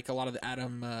 I like a lot of the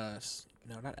Adam. No,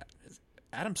 not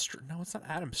Adam. No, it's not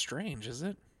Adam Strange, is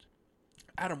it?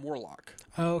 Adam Warlock.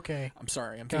 Oh, okay. I'm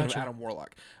sorry, I'm thinking of Adam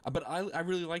Warlock. But I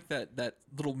really like that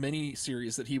little mini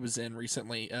series that he was in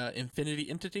recently, Infinity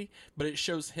Entity. But it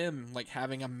shows him like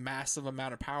having a massive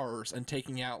amount of powers and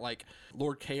taking out like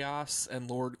Lord Chaos and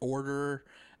Lord Order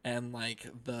and like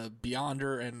the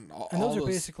Beyonder and all. And those are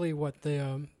basically what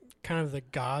the kind of the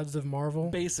gods of Marvel.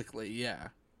 Basically, yeah.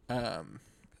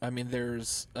 I mean,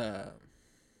 there's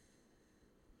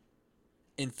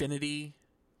Infinity.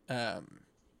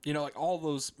 You know, like all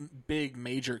those big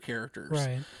major characters.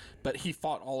 Right. But he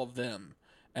fought all of them.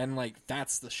 And, like,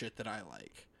 that's the shit that I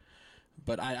like.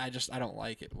 But I don't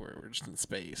like it where we're just in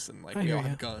space and, like, we all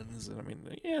have guns. And, I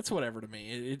mean, yeah, it's whatever to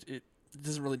me. It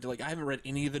doesn't really, like, I haven't read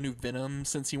any of the new Venom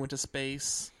since he went to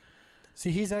space. See,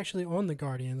 he's actually on the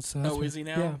Guardians. So is he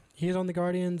now? Yeah, he's on the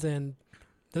Guardians, and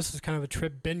this is kind of a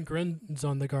trip. Ben Grimm's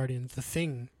on the Guardians, The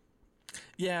Thing.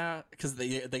 Yeah, because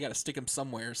they got to stick him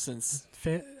somewhere since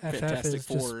FF Fantastic is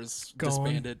Four just is gone.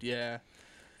 disbanded. Yeah.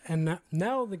 And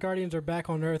now the Guardians are back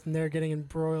on Earth and they're getting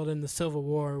embroiled in the Civil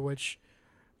War, which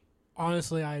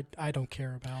honestly I don't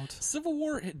care about. Civil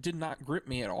War did not grip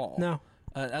me at all. No.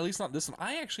 At least not this one.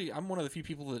 I'm one of the few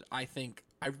people that I think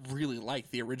I really like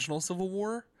the original Civil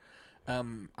War.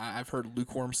 I've heard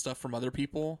lukewarm stuff from other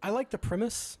people. I like the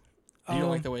premise. You don't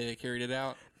like the way they carried it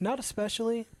out? Not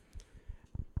especially.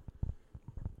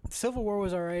 Civil War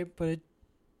was alright, but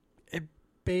it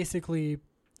basically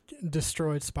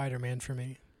destroyed Spider-Man for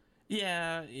me.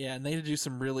 Yeah, and they had to do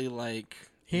some really like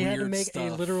He had to weird make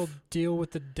stuff. a literal deal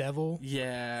with the devil.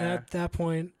 Yeah. And at that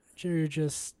point, you're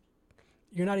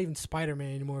not even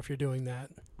Spider-Man anymore if you're doing that.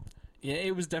 Yeah,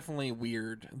 it was definitely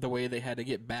weird the way they had to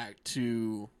get back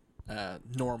to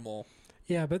normal.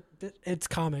 Yeah, but it's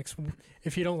comics.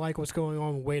 If you don't like what's going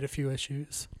on, wait a few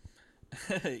issues.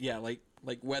 Yeah, like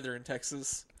weather in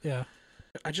Texas. Yeah.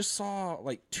 I just saw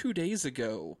like 2 days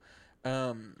ago.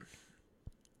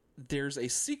 There's a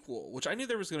sequel, which I knew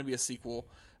there was going to be a sequel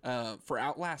for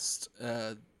Outlast,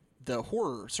 the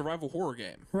survival horror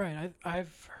game. Right.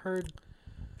 I've heard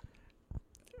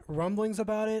rumblings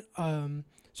about it.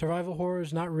 Survival horror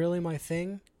is not really my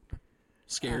thing.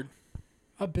 Scared.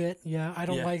 A bit, yeah. I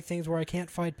don't Yeah. like things where I can't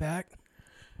fight back.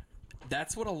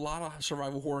 That's what a lot of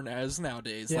survival horror is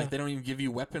nowadays. Yeah. Like, they don't even give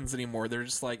you weapons anymore. They're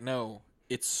just like, no,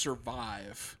 it's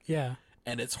survive. Yeah.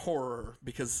 And it's horror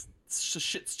because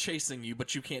shit's chasing you,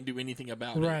 but you can't do anything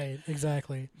about it. Right,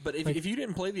 exactly. But if you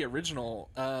didn't play the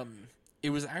original, it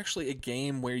was actually a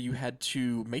game where you had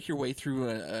to make your way through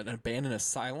an abandoned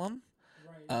asylum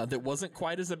that wasn't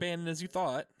quite as abandoned as you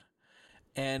thought.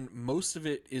 And most of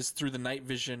it is through the night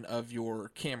vision of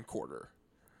your camcorder.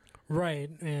 Right,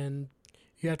 and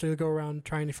you have to go around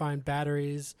trying to find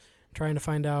batteries, trying to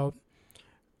find out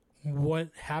what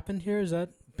happened here. Is that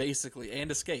Basically, and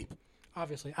escape.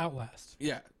 obviously Outlast?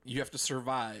 Yeah, you have to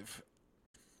survive.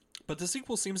 But the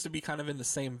sequel seems to be kind of in the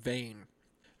same vein,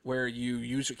 where you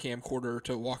use your camcorder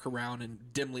to walk around in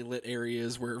dimly lit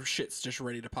areas where shit's just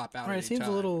ready to pop out. Right, it seems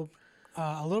a little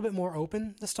bit more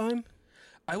open this time.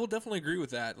 I will definitely agree with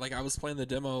that. Like, I was playing the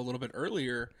demo a little bit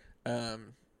earlier,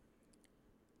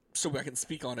 so I can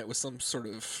speak on it with some sort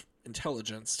of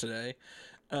intelligence today.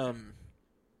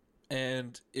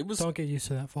 And it was Don't get used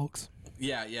to that, folks.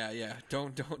 yeah.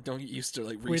 Don't get used to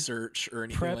like research or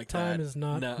anything Prep like time that. is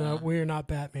not. Nuh-uh. No, we're not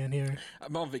Batman here.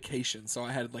 I'm on vacation, so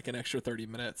I had like an extra 30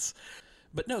 minutes.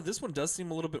 But no, this one does seem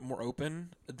a little bit more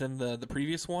open than the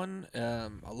previous one. A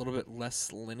little bit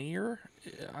less linear,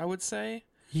 I would say.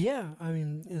 Yeah, I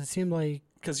mean, it seemed like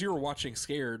Because you were watching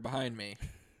scared behind me.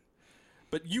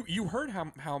 But you heard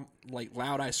how like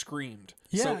loud I screamed.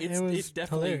 Yeah, so it was it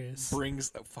definitely hilarious. brings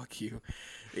fuck you.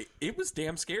 It was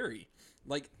damn scary.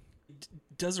 Like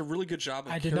does a really good job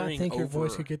of I did not carrying think your over-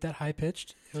 voice could get that high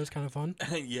pitched. It was kind of fun.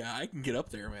 Yeah, I can get up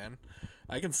there, man.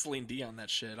 I can Celine Dion that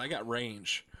shit. I got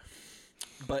range.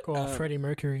 But Go off Freddie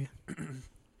Mercury.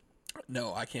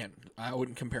 no, I can't. I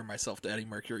wouldn't compare myself to Eddie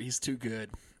Mercury. He's too good.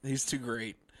 He's too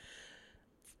great.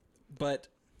 But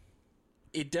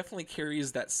it definitely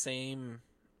carries that same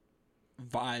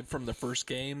vibe from the first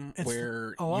game It's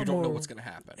where a lot you don't know more- what's going to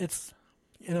happen. It's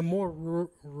in a more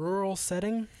rural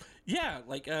setting. Yeah,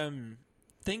 like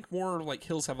think more like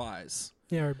Hills Have Eyes.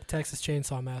 Yeah, or Texas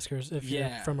Chainsaw Massacres if you're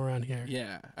Yeah. from around here.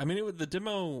 Yeah. I mean, the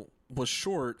demo was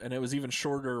short, and it was even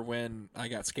shorter when I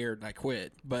got scared and I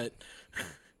quit. But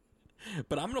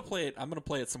but I'm gonna play it. I'm gonna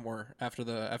play it some more after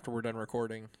we're done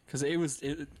recording because it was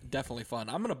definitely fun.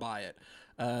 I'm gonna buy it.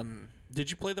 Did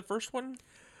you play the first one?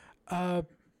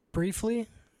 Briefly,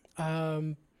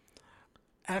 after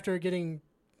getting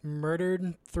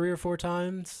murdered 3 or 4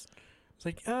 times, it's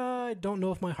like I don't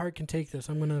know if my heart can take this.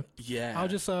 Yeah. I'll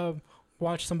just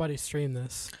watch somebody stream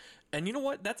this. And you know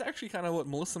what? That's actually kind of what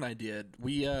Melissa and I did.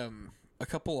 We a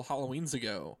couple of Halloweens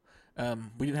ago,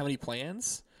 we didn't have any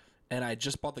plans, and I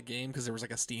just bought the game because there was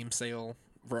like a Steam sale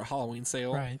for a Halloween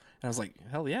sale. Right. And I was like,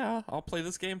 hell yeah, I'll play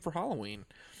this game for Halloween.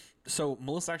 So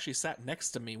Melissa actually sat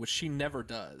next to me, which she never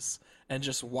does, and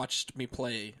just watched me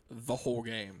play the whole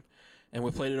game. And we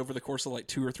played it over the course of like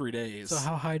 2 or 3 days. So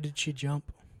how high did she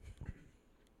jump?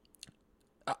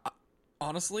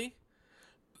 Honestly,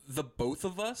 the both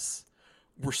of us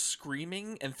were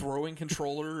screaming and throwing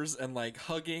controllers and like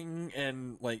hugging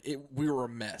and like we were a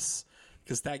mess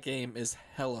because that game is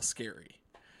hella scary.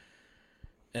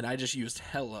 And I just used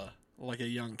hella like a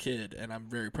young kid, and I'm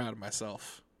very proud of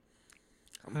myself.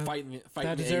 I'm fighting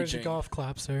That deserves aging. a golf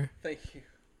clap, sir. Thank you.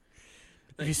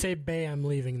 If you say "bay," I'm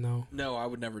leaving, though. No, I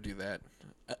would never do that.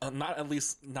 Not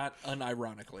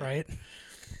unironically. Right?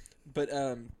 But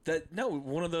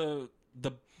one of the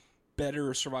the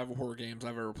better survival horror games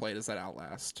I've ever played is that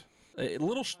Outlast. A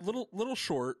little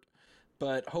short,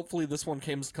 but hopefully this one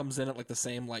comes in at like the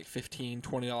same like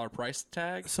 $15-$20 price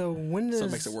tag. So it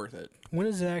makes it worth it. When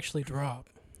does it actually drop?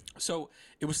 So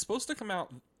it was supposed to come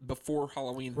out before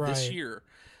Halloween this year.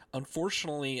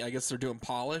 Unfortunately, I guess they're doing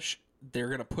polish. They're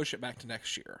going to push it back to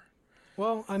next year.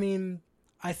 Well, I mean,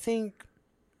 I think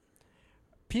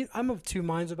I'm of two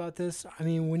minds about this. I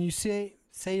mean, when you say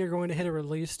you're going to hit the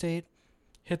release date.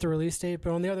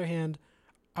 But on the other hand,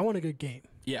 I want a good game.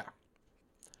 Yeah.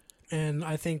 And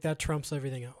I think that trumps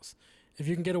everything else. If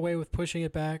you can get away with pushing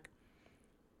it back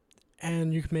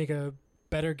and you can make a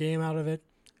better game out of it,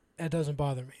 it doesn't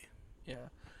bother me. Yeah.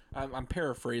 I'm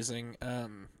paraphrasing,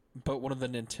 but one of the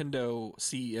Nintendo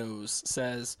CEOs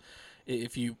says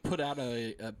if you put out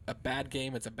a bad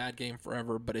game, it's a bad game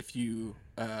forever, but if you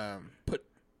put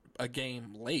a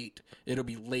game late, it'll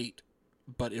be late,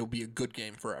 but it'll be a good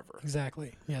game forever.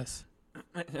 Exactly, yes.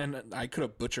 And I could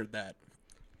have butchered that.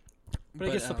 But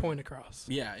it gets the point across.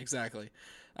 Yeah, exactly.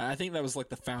 I think that was like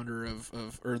the founder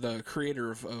or the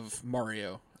creator of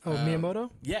Mario. Oh, Miyamoto?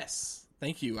 Yes.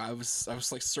 Thank you. I was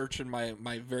like searching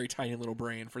my very tiny little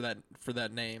brain for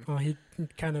that name. Oh, he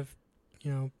kind of,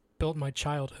 built my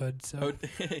childhood. So.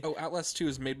 Outlast 2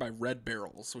 is made by Red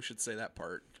Barrels. We should say that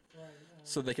part.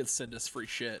 So they could send us free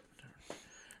shit.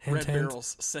 Hint, Red hint.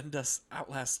 Barrels, send us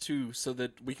Outlast 2 so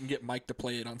that we can get Mike to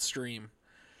play it on stream.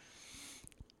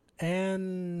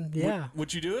 And yeah,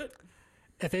 Would you do it?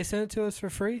 If they send it to us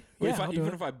for free, I'll do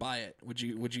it. If I buy it, would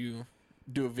you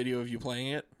do a video of you playing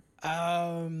it? Do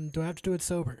I have to do it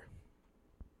sober?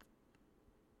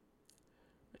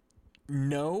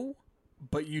 No,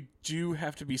 but you do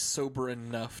have to be sober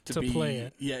enough to play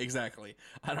it. Yeah, exactly.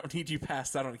 I don't need you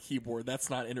passed out on a keyboard. That's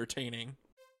not entertaining.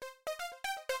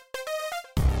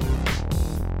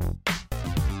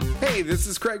 Hey, this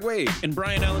is Craig Wade. And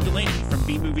Brian Allen Delaney from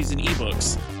B Movies and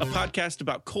Ebooks, a podcast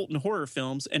about cult and horror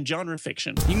films and genre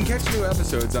fiction. You can catch new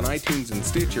episodes on iTunes and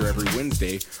Stitcher every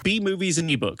Wednesday. B Movies and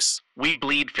Ebooks. We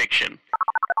bleed fiction.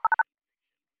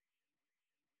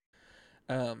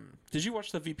 Did you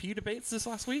watch the VP debates this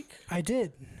last week? I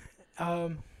did.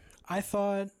 I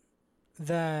thought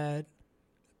that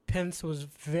Pence was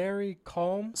very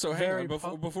calm. So hang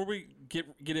on, before we get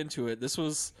into it, this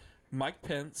was Mike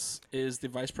Pence is the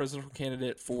vice presidential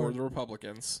candidate for the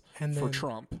Republicans for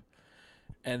Trump,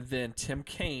 and then Tim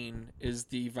Kaine is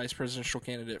the vice presidential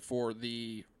candidate for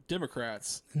the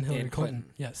Democrats and Hillary Clinton.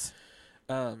 Yes.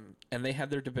 And they had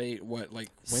their debate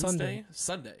Wednesday?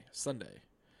 Sunday.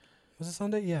 Was it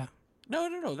Sunday? Yeah.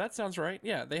 No. That sounds right.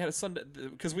 Yeah, they had a Sunday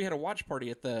because we had a watch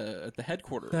party at the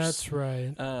headquarters. That's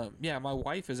right. Yeah, my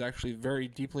wife is actually very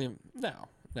deeply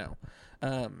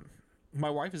my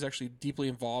wife is actually deeply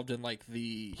involved in like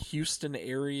the Houston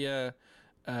area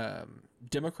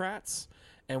Democrats,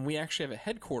 and we actually have a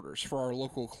headquarters for our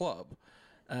local club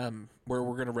where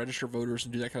we're going to register voters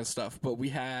and do that kind of stuff. But we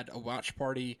had a watch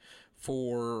party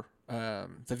for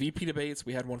the VP debates.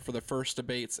 We had one for the first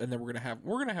debates, and then we're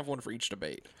gonna have one for each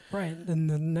debate. Right, and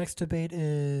the next debate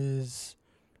is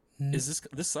this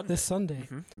Sunday? This Sunday.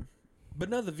 Mm-hmm. But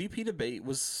no, the VP debate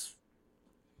was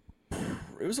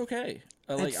okay.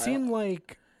 It seemed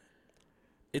like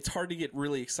it's hard to get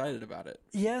really excited about it.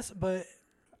 Yes, but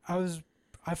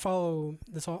I follow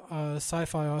this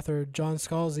sci-fi author John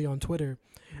Scalzi on Twitter.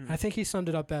 Mm-hmm. I think he summed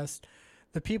it up best.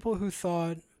 The people who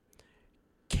thought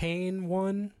Kaine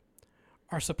won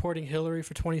are supporting Hillary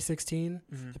for 2016.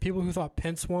 Mm-hmm. The people who thought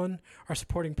Pence won are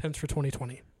supporting Pence for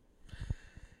 2020.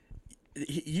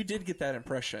 You did get that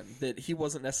impression that he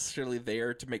wasn't necessarily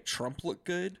there to make Trump look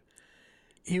good.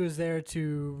 He was there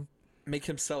to make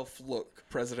himself look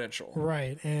presidential.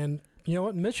 Right. And you know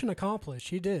what? Mission accomplished.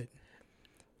 He did.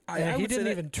 He didn't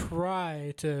even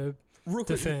try to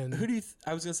defend. Who do you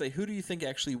I was going to say, who do you think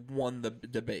actually won the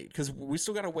debate? Because we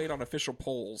still got to wait on official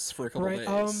polls for a couple of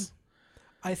days.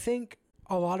 I think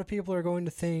a lot of people are going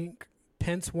to think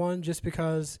Pence won just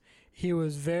because he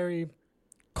was very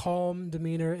calm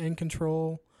demeanor, in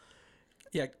control.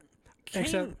 Yeah.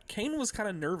 Kaine was kind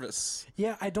of nervous.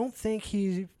 Yeah, I don't think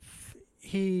he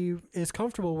is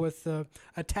comfortable with the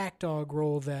attack dog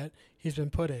role that he's been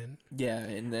put in. Yeah,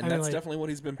 and that's definitely what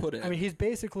he's been put in. I mean, he's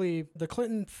basically the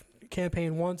Clinton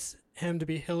campaign wants him to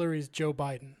be Hillary's Joe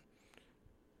Biden.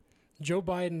 Joe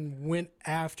Biden went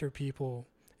after people,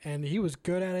 and he was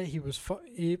good at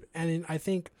it. And I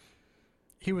think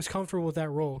he was comfortable with that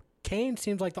role. Kaine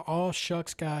seems like the all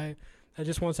shucks guy that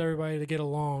just wants everybody to get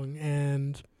along,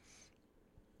 and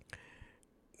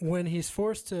when he's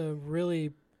forced to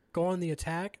really go on the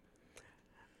attack,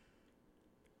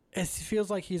 it feels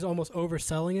like he's almost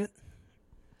overselling it.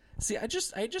 See, I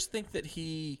just think that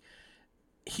he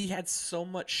had so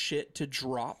much shit to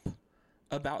drop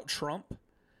about Trump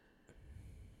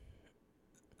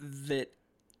that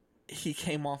he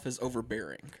came off as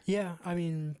overbearing. Yeah, I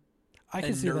mean, I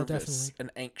can see that definitely.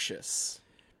 And anxious.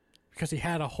 Because he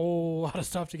had a whole lot of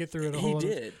stuff to get through. He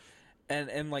did.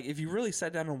 And like, if you really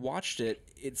sat down and watched it,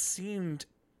 it seemed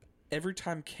every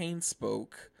time Kane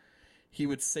spoke, he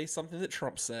would say something that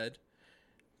Trump said.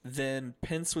 Then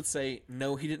Pence would say,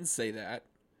 no, he didn't say that.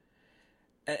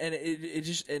 And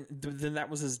then that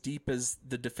was as deep as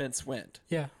the defense went.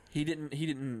 Yeah. He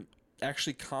didn't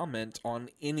actually comment on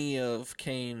any of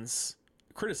Kane's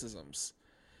criticisms.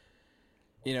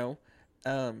 You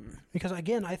know? Because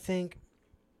again, I think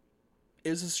it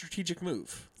was a strategic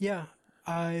move. Yeah.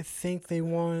 I think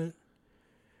they're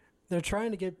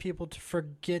trying to get people to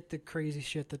forget the crazy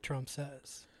shit that Trump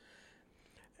says.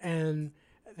 And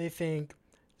they think,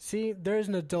 see, there's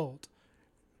an adult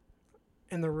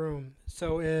in the room.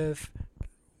 So if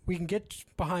we can get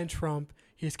behind Trump,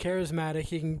 he's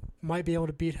charismatic, might be able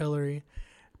to beat Hillary,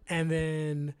 and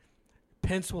then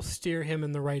Pence will steer him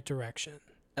in the right direction.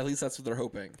 At least that's what they're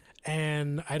hoping.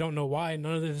 And I don't know why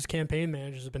none of his campaign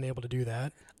managers have been able to do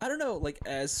that. I don't know. Like,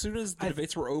 as soon as the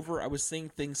debates were over, I was seeing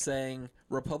things saying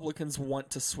Republicans want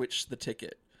to switch the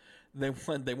ticket. They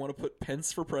want to put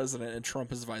Pence for president and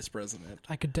Trump as vice president.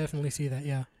 I could definitely see that,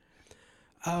 yeah.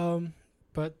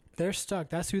 But they're stuck.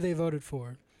 That's who they voted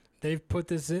for. They've put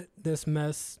this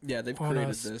mess. Yeah, they've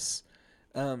created this.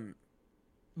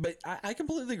 But I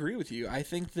completely agree with you. I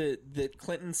think that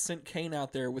Clinton sent Kane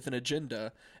out there with an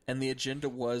agenda, and the agenda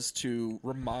was to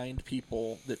remind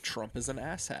people that Trump is an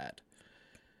asshat.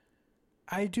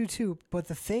 I do too, but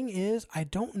the thing is, I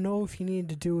don't know if he needed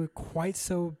to do it quite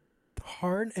so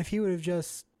hard. If he would have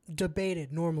just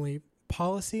debated normally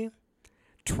policy,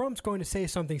 Trump's going to say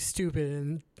something stupid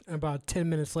in about 10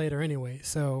 minutes later anyway,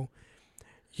 so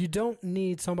you don't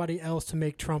need somebody else to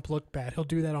make Trump look bad. He'll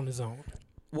do that on his own.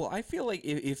 Well, I feel like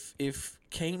if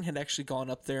Kane had actually gone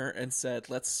up there and said,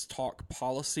 let's talk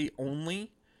policy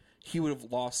only, he would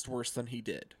have lost worse than he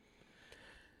did.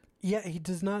 Yeah, he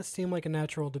does not seem like a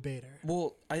natural debater.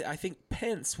 Well, I think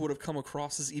Pence would have come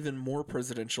across as even more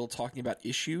presidential, talking about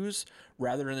issues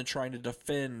rather than trying to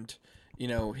defend,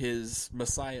 his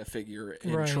messiah figure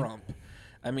in Trump.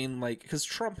 I mean, like, because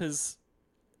Trump is,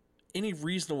 any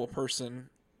reasonable person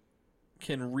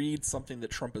can read something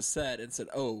that Trump has said and said,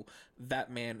 oh,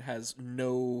 that man has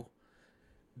no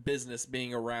business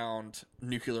being around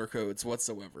nuclear codes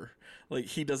whatsoever. Like,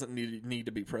 he doesn't need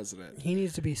to be president. He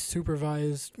needs to be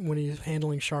supervised when he's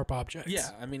handling sharp objects. Yeah,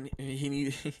 I mean, he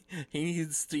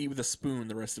needs to eat with a spoon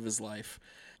the rest of his life.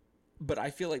 But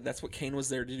I feel like that's what Kane was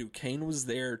there to do. Kane was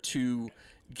there to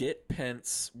get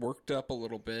Pence worked up a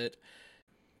little bit,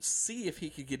 see if he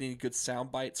could get any good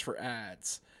sound bites for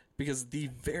ads. Because the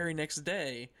very next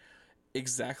day,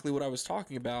 exactly what I was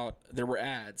talking about, there were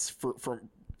ads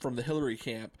from the Hillary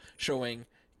camp showing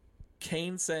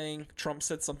Kane saying Trump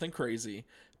said something crazy,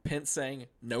 Pence saying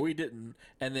no he didn't,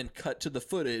 and then cut to the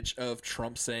footage of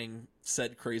Trump saying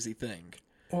said crazy thing.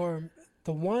 Or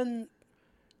the one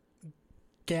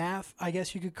gaffe, I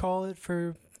guess you could call it,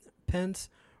 for Pence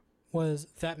was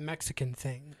that Mexican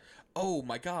thing. Oh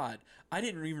my God. I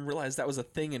didn't even realize that was a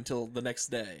thing until the next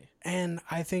day. And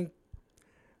I think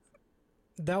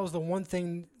that was the one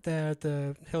thing that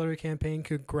the Hillary campaign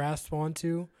could grasp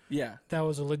onto. Yeah. That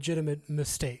was a legitimate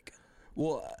mistake.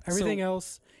 Well, everything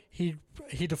else, he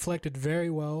deflected very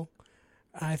well.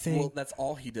 I think. Well, that's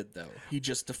all he did, though. He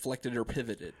just deflected or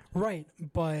pivoted. Right.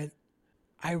 But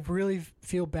I really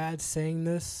feel bad saying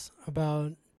this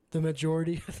about the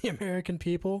majority of the American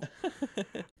people.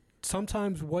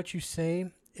 Sometimes what you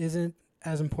say isn't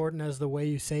as important as the way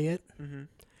you say it. Mm-hmm.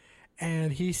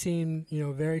 And he seemed,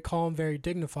 very calm, very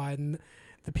dignified. And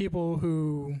the people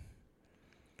who...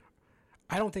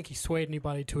 I don't think he swayed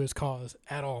anybody to his cause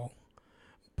at all.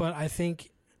 But I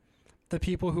think the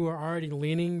people who are already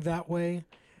leaning that way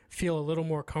feel a little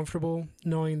more comfortable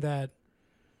knowing that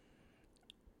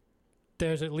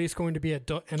there's at least going to be an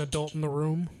adult in the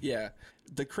room. Yeah.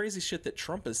 The crazy shit that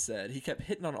Trump has said, he kept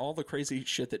hitting on all the crazy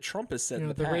shit that Trump has said in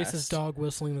the past. past. The racist dog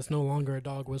whistling that's no longer a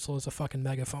dog whistle is a fucking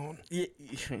megaphone. Yeah,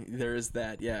 there is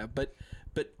that, yeah. But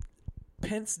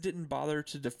Pence didn't bother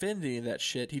to defend any of that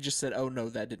shit. He just said, oh, no,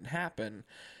 that didn't happen.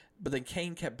 But then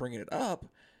Kane kept bringing it up.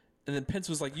 And then Pence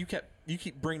was like, you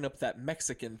keep bringing up that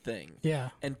Mexican thing. Yeah.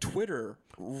 And Twitter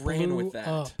ran with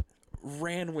that.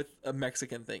 Ran with a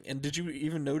Mexican thing. And did you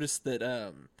even notice that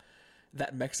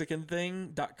that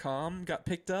MexicanThing.com got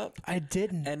picked up? I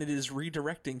didn't. And it is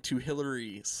redirecting to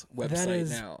Hillary's website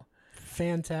now.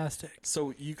 Fantastic.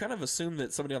 So you kind of assume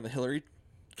that somebody on the Hillary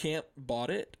camp bought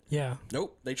it. Yeah.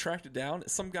 Nope, they tracked it down.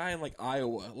 Some guy in like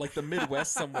Iowa, like the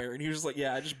Midwest somewhere, and he was just like,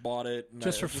 "Yeah, I just bought it and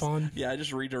Just for fun. Yeah, I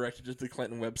just redirected it to the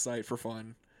Clinton website for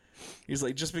fun." He's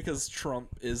like, just because Trump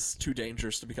is too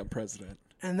dangerous to become president.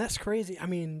 And that's crazy. I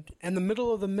mean, in the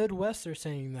middle of the Midwest, they're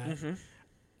saying that. Mm-hmm.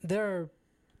 There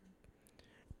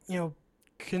are,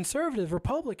 conservative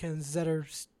Republicans that are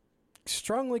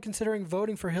strongly considering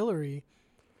voting for Hillary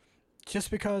just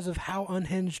because of how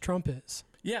unhinged Trump is.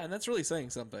 Yeah, and that's really saying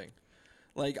something.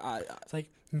 Like, It's like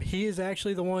he is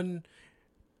actually the one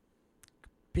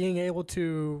being able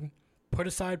to put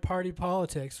aside party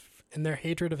politics and their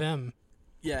hatred of him.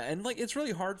 yeah, and like it's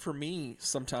really hard for me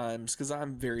sometimes because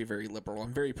I'm very, very liberal.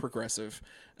 I'm very progressive.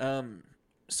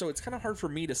 So it's kind of hard for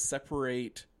me to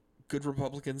separate good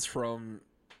Republicans from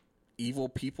evil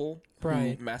people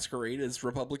Right. who masquerade as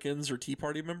Republicans or Tea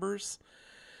Party members.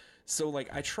 So like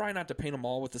I try not to paint them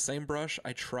all with the same brush.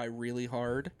 I try really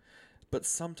hard. But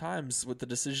sometimes with the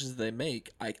decisions they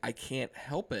make, I can't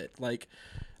help it. Like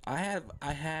I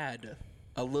had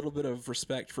a little bit of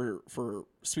respect for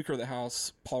Speaker of the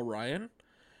House Paul Ryan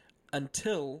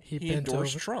until he bent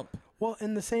endorsed over. Trump. Well,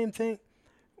 and the same thing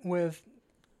with,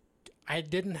 I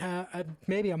didn't have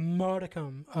maybe a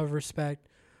modicum of respect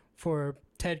for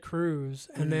Ted Cruz,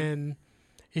 and then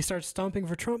he starts stumping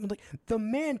for Trump. And like, the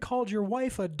man called your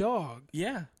wife a dog.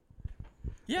 Yeah.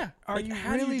 Yeah. Are Like, you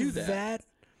how really do you do that?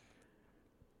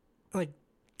 like,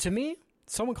 to me,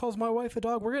 someone calls my wife a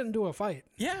dog, we're getting into a fight.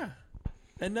 Yeah.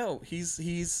 And no,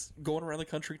 he's going around the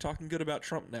country talking good about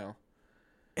Trump now.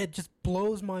 It just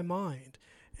blows my mind.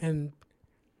 And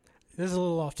this is a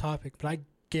little off topic, but I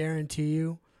guarantee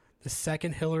you, the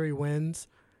second Hillary wins,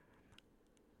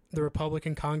 the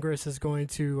Republican Congress is going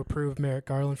to approve Merrick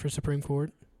Garland for Supreme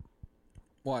Court.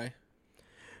 Why?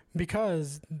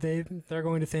 Because they're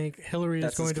going to think Hillary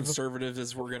That's is going as to conservative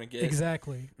as we're going to get.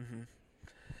 exactly.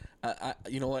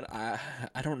 You know what? I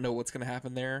don't know what's going to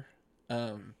happen there.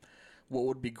 What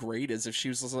would be great is if she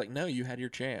was just like, no, you had your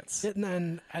chance.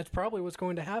 And that's probably what's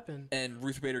going to happen. And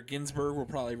Ruth Bader Ginsburg will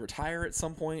probably retire at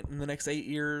some point in the next 8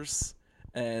 years.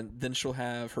 And then she'll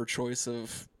have her choice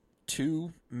of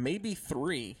 2, maybe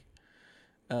 3.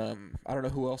 I don't know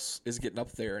who else is getting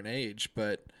up there in age,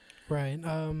 but... Right.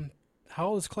 How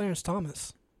old is Clarence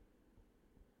Thomas?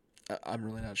 I'm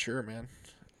really not sure, man.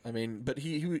 I mean, but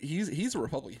he's a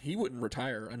Republican. He wouldn't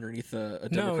retire underneath a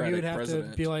Democratic No, he would have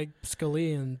president. to be like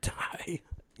Scalia and die.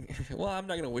 Well, I'm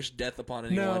not going to wish death upon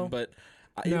anyone, No. but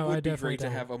it No, I would be definitely great to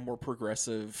don't. have a more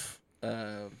progressive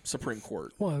Supreme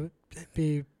Court. Well, it'd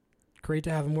be great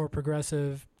to have a more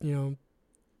progressive,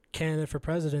 candidate for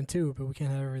president too, but we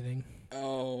can't have everything.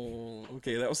 Oh,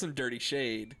 okay, that was some dirty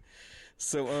shade.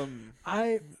 So,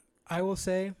 I will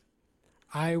say,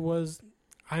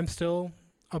 I'm still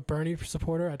a Bernie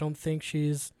supporter. I don't think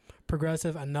she's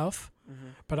progressive enough,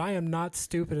 but I am not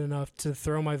stupid enough to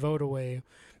throw my vote away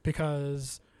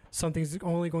because something's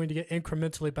only going to get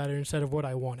incrementally better instead of what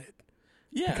I wanted.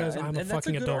 yeah, Because and, I'm a and that's a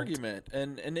fucking good adult. argument,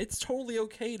 and it's totally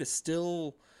okay to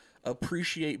still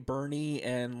appreciate Bernie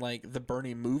and like the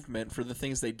Bernie movement for the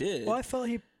things they did. Well, I felt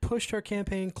he pushed her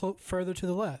campaign further to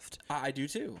the left. I do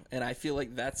too, and I feel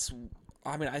like that's.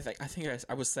 I mean, I think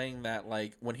I was saying that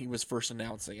like when he was first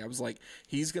announcing, I was like,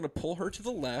 he's gonna pull her to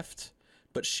the left,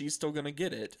 but she's still gonna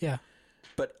get it. Yeah.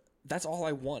 But that's all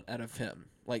I want out of him.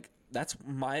 Like that's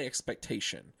my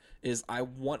expectation. Is I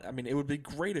mean, it would be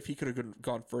great if he could have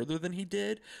gone further than he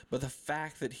did, but the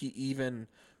fact that he even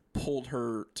pulled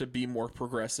her to be more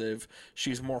progressive,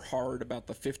 she's more hard about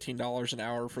the $15 an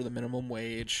hour for the minimum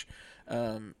wage.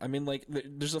 I mean, like,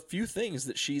 there's a few things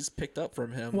that she's picked up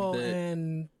from him. Well,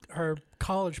 and her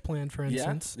college plan, for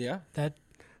instance, yeah. that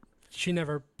she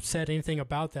never said anything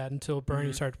about that until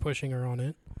Bernie started pushing her on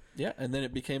it. Yeah, and then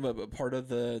it became a part of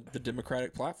the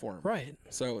Democratic platform. Right.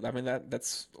 So, I mean,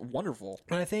 that's wonderful.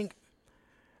 And I think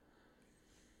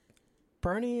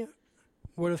Bernie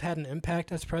would have had an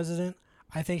impact as president.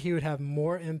 I think he would have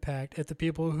more impact if the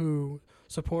people who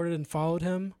supported and followed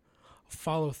him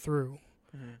follow through.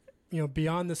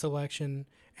 Beyond this election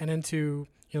and into,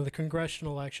 the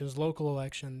congressional elections, local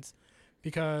elections,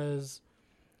 because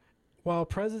while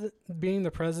being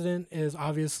the president is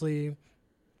obviously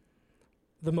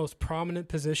the most prominent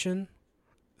position,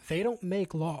 they don't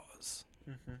make laws.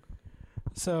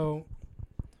 So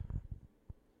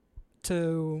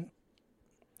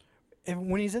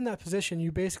when he's in that position,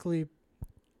 you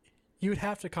would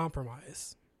have to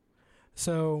compromise.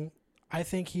 So I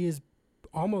think he is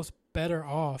almost better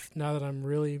off, now that I'm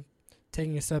really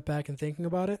taking a step back and thinking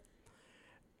about it,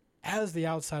 as the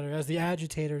outsider, as the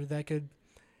agitator that could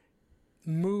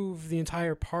move the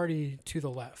entire party to the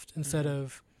left instead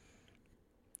of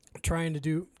trying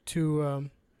to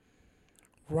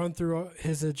run through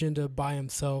his agenda by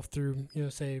himself through,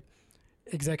 say,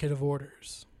 executive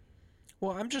orders.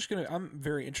 Well, I'm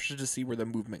very interested to see where the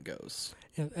movement goes.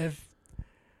 And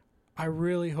I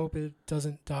really hope it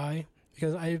doesn't die,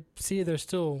 because I see there's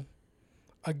still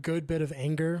a good bit of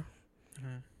anger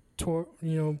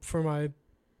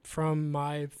from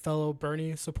my fellow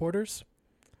Bernie supporters.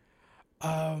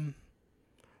 Some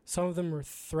of them were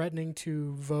threatening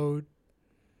to vote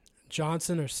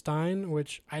Johnson or Stein,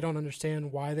 which I don't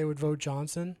understand why they would vote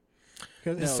Johnson.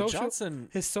 Because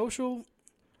his social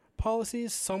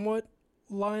policies somewhat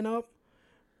line up,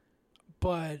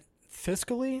 but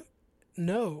fiscally,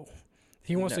 no.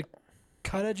 He wants to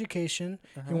cut education.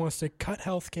 He wants to cut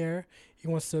health care. He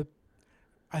wants to,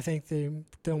 I think they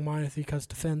don't mind if he cuts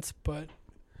defense, but...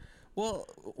 Well,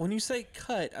 when you say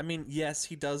cut, I mean, yes,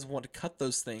 he does want to cut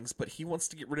those things, but he wants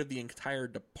to get rid of the entire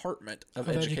department of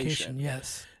education.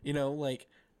 Yes.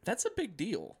 That's a big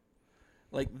deal.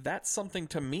 That's something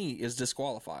to me is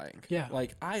disqualifying. Yeah.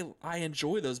 I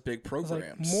enjoy those big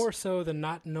programs. More so than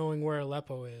not knowing where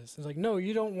Aleppo is. It's no,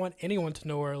 you don't want anyone to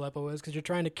know where Aleppo is because you're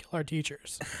trying to kill our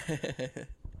teachers.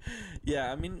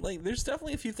 Yeah, I mean, there's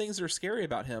definitely a few things that are scary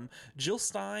about him. Jill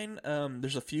Stein,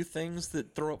 there's a few things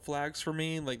that throw up flags for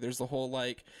me. There's the whole,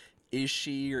 is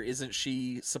she or isn't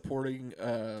she supporting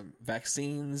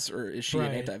vaccines, or is she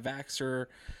an anti-vaxxer?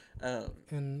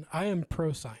 And I am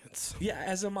pro-science. Yeah,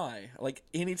 as am I.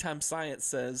 Anytime science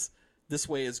says this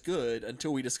way is good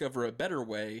until we discover a better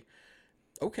way,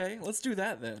 okay, let's do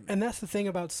that then. And that's the thing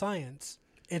about science.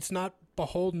 It's not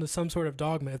beholden to some sort of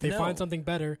dogma. If they find something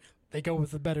better, they go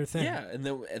with the better thing. Yeah, and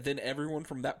then everyone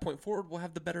from that point forward will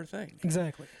have the better thing.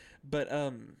 Exactly. But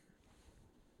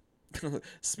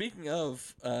speaking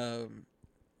of, we're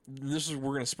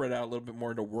going to spread out a little bit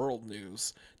more into world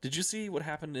news. Did you see what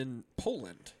happened in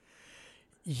Poland?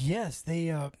 Yes,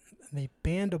 they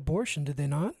banned abortion, did they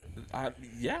not?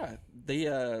 Yeah, they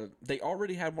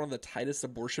already had one of the tightest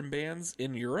abortion bans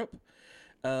in Europe,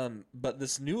 but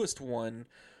this newest one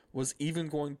was even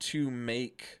going to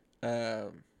make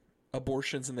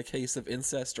abortions in the case of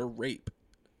incest or rape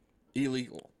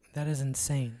illegal. That is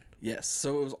insane. Yes,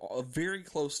 so it was very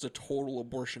close to total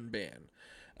abortion ban.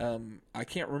 I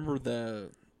can't remember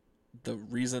the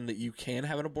reason that you can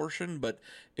have an abortion, but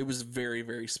it was very,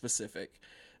 very specific.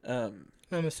 I'm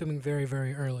assuming very,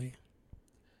 very early.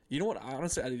 You know what?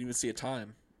 Honestly, I didn't even see a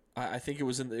time. I think it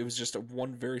was just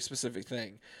one very specific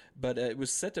thing, but it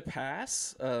was set to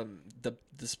pass.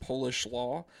 This Polish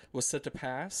law was set to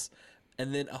pass,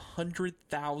 and then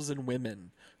 100,000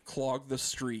 women clogged the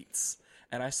streets.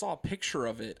 And I saw a picture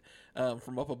of it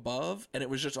from up above, and it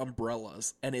was just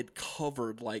umbrellas, and it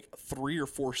covered 3 or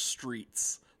 4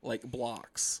 streets,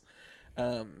 blocks.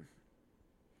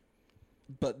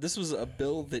 But this was a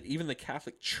bill that even the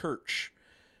Catholic Church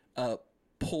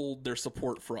pulled their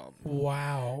support from.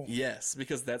 Wow. Yes,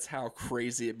 because that's how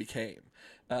crazy it became.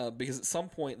 Because at some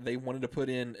point they wanted to put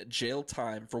in jail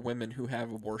time for women who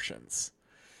have abortions.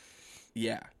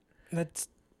 Yeah. That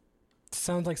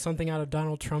sounds like something out of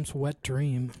Donald Trump's wet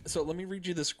dream. So let me read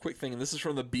you this quick thing, and this is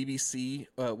from the BBC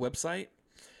website.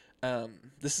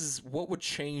 This is what would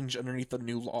change underneath the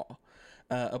new law.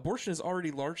 Abortion is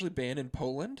already largely banned in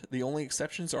Poland. The only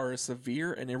exceptions are a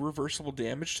severe and irreversible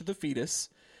damage to the fetus,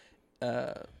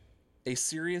 a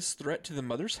serious threat to the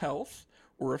mother's health,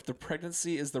 or if the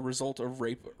pregnancy is the result of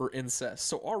rape or incest.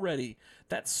 So already,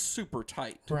 that's super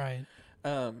tight. Right.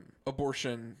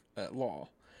 Abortion law.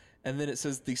 And then it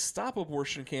says the Stop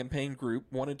Abortion campaign group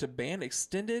wanted to ban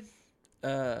extended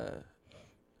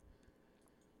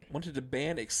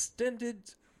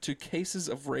to cases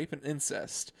of rape and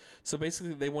incest. So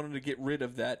basically they wanted to get rid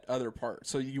of that other part.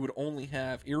 So you would only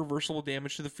have irreversible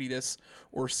damage to the fetus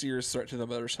or serious threat to the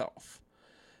mother's health.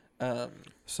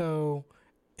 So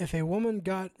if a woman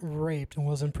got raped and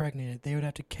was impregnated, they would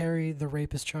have to carry the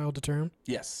rapist child to term?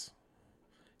 Yes.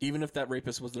 Even if that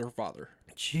rapist was their father.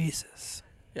 Jesus.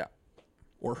 Yeah.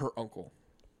 Or her uncle.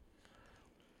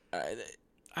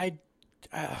 I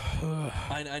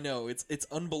know. It's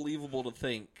unbelievable to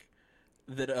think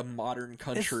that a modern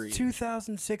country... It's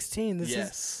 2016.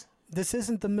 This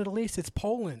isn't the Middle East. It's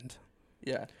Poland.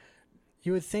 Yeah.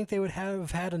 You would think they would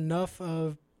have had enough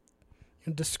of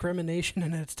discrimination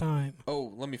in its time.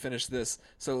 Oh, let me finish this.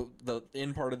 So the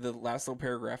end part of the last little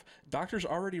paragraph. Doctors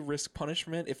already risk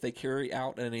punishment if they carry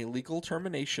out an illegal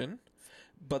termination,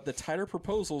 but the tighter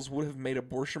proposals would have made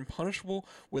abortion punishable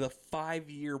with a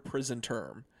 5-year prison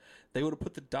term. They would have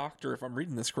put the doctor, if I'm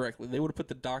reading this correctly, they would have put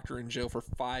the doctor in jail for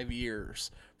 5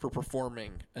 years for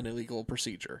performing an illegal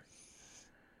procedure.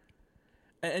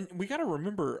 And we got to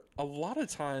remember, a lot of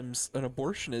times an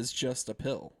abortion is just a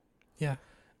pill. Yeah.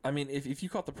 I mean, if you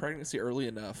caught the pregnancy early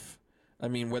enough, I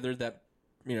mean, whether that,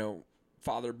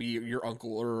 father be your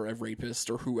uncle or a rapist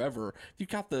or whoever, if you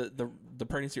caught the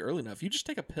pregnancy early enough, you just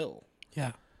take a pill.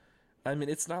 Yeah. I mean,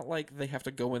 it's not like they have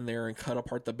to go in there and cut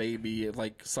apart the baby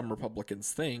like some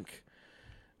Republicans think.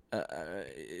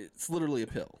 It's literally a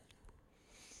pill.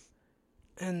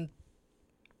 And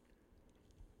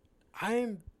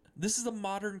This is a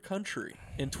modern country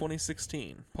in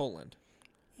 2016, Poland.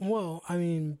 Well, I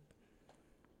mean,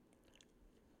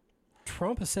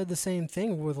 Trump has said the same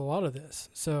thing with a lot of this.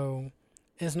 So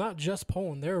it's not just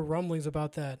Poland. There are rumblings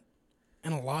about that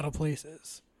in a lot of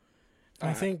places.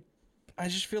 And I think I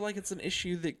just feel like it's an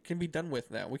issue that can be done with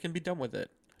now. We can be done with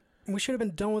it. we should have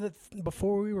been done with it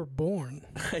before we were born.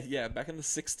 Yeah, back in the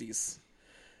 60s.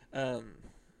 But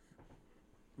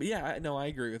yeah, I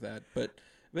agree with that. But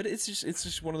it's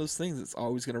just one of those things that's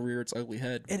always going to rear its ugly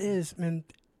head. It is, and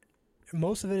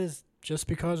most of it is just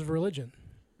because of religion.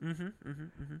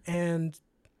 And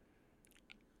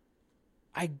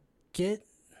I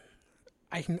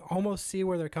can almost see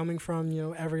where they're coming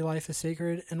from. Every life is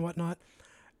sacred and whatnot,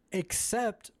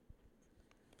 except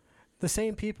the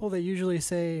same people that usually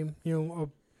say,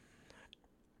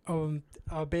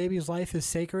 a baby's life is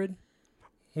sacred.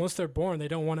 Once they're born, they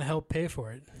don't want to help pay for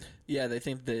it. Yeah, they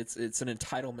think that it's an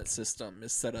entitlement system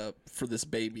is set up for this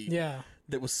baby. Yeah,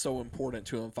 that was so important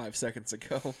to him 5 seconds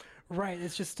ago. Right.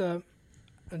 It's just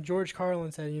George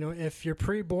Carlin said, if you're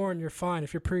pre-born, you're fine.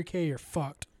 If you're pre-K, you're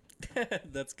fucked.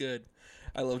 That's good.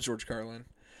 I love George Carlin.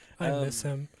 I miss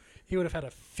him. He would have had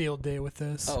a field day with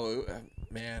this. Oh,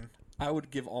 man. I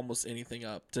would give almost anything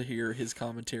up to hear his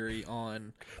commentary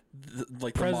on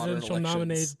the presidential modern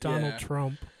nominate elections. Donald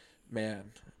Trump.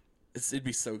 Man, it'd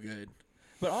be so good.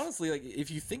 But honestly, like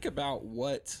if you think about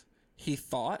what he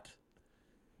thought,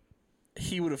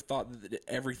 he would have thought that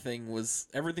everything was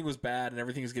bad and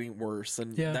everything was getting worse,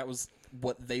 and that was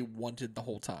what they wanted the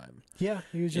whole time. Yeah,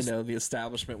 he was just the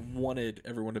establishment wanted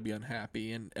everyone to be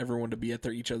unhappy and everyone to be at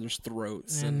each other's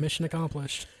throats. And mission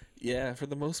accomplished. Yeah, for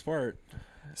the most part.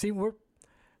 See,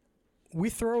 we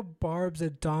throw barbs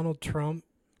at Donald Trump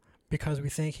because we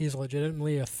think he's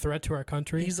legitimately a threat to our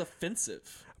country. He's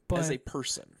offensive but as a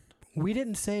person. We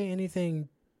didn't say anything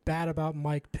bad about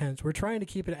Mike Pence. We're trying to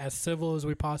keep it as civil as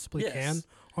we possibly can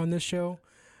on this show.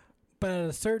 But at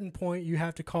a certain point, you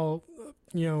have to call,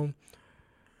 the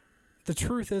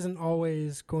truth isn't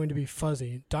always going to be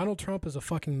fuzzy. Donald Trump is a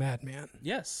fucking madman.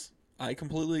 Yes, I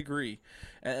completely agree.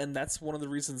 And that's one of the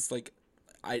reasons, like,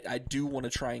 I do want to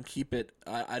try and keep it.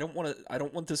 I don't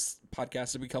want this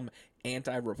podcast to become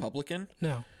anti-Republican.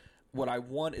 No. What I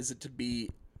want is it to be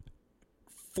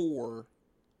for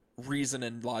reason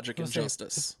and logic and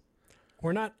justice.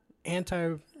 We're not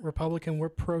anti-Republican. We're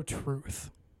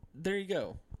pro-truth. There you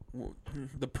go.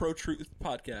 The pro-truth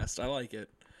podcast. I like it.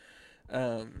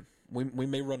 We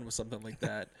may run with something like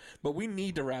that, but we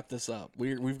need to wrap this up.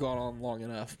 We've gone on long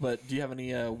enough. But do you have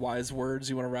any wise words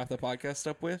you want to wrap the podcast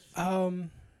up with?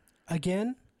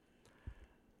 Again,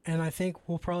 and I think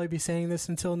we'll probably be saying this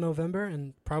until November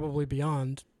and probably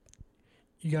beyond.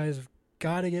 You guys have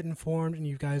got to get informed, and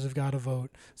you guys have got to vote.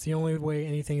 It's the only way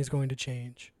anything is going to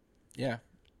change. Yeah.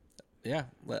 You know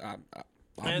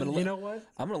what?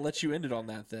 I'm going to let you end it on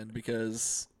that then,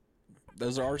 because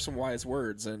those are some wise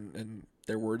words, and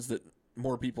they're words that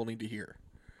more people need to hear.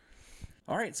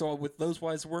 All right, so with those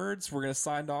wise words, we're going to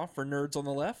sign off for Nerds on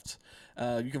the Left.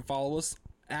 You can follow us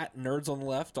at Nerds on the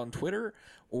Left on Twitter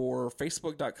or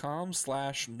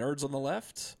Facebook.com/Nerds on the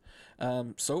Left.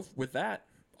 So with that,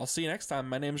 I'll see you next time.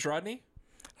 My name's Rodney.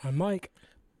 I'm Mike.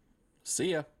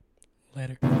 See ya.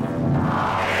 Later.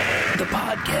 The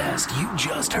podcast you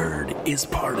just heard is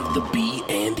part of the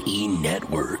B&E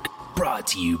Network, brought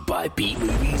to you by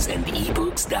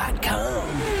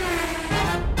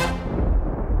bmoviesandebooks.com.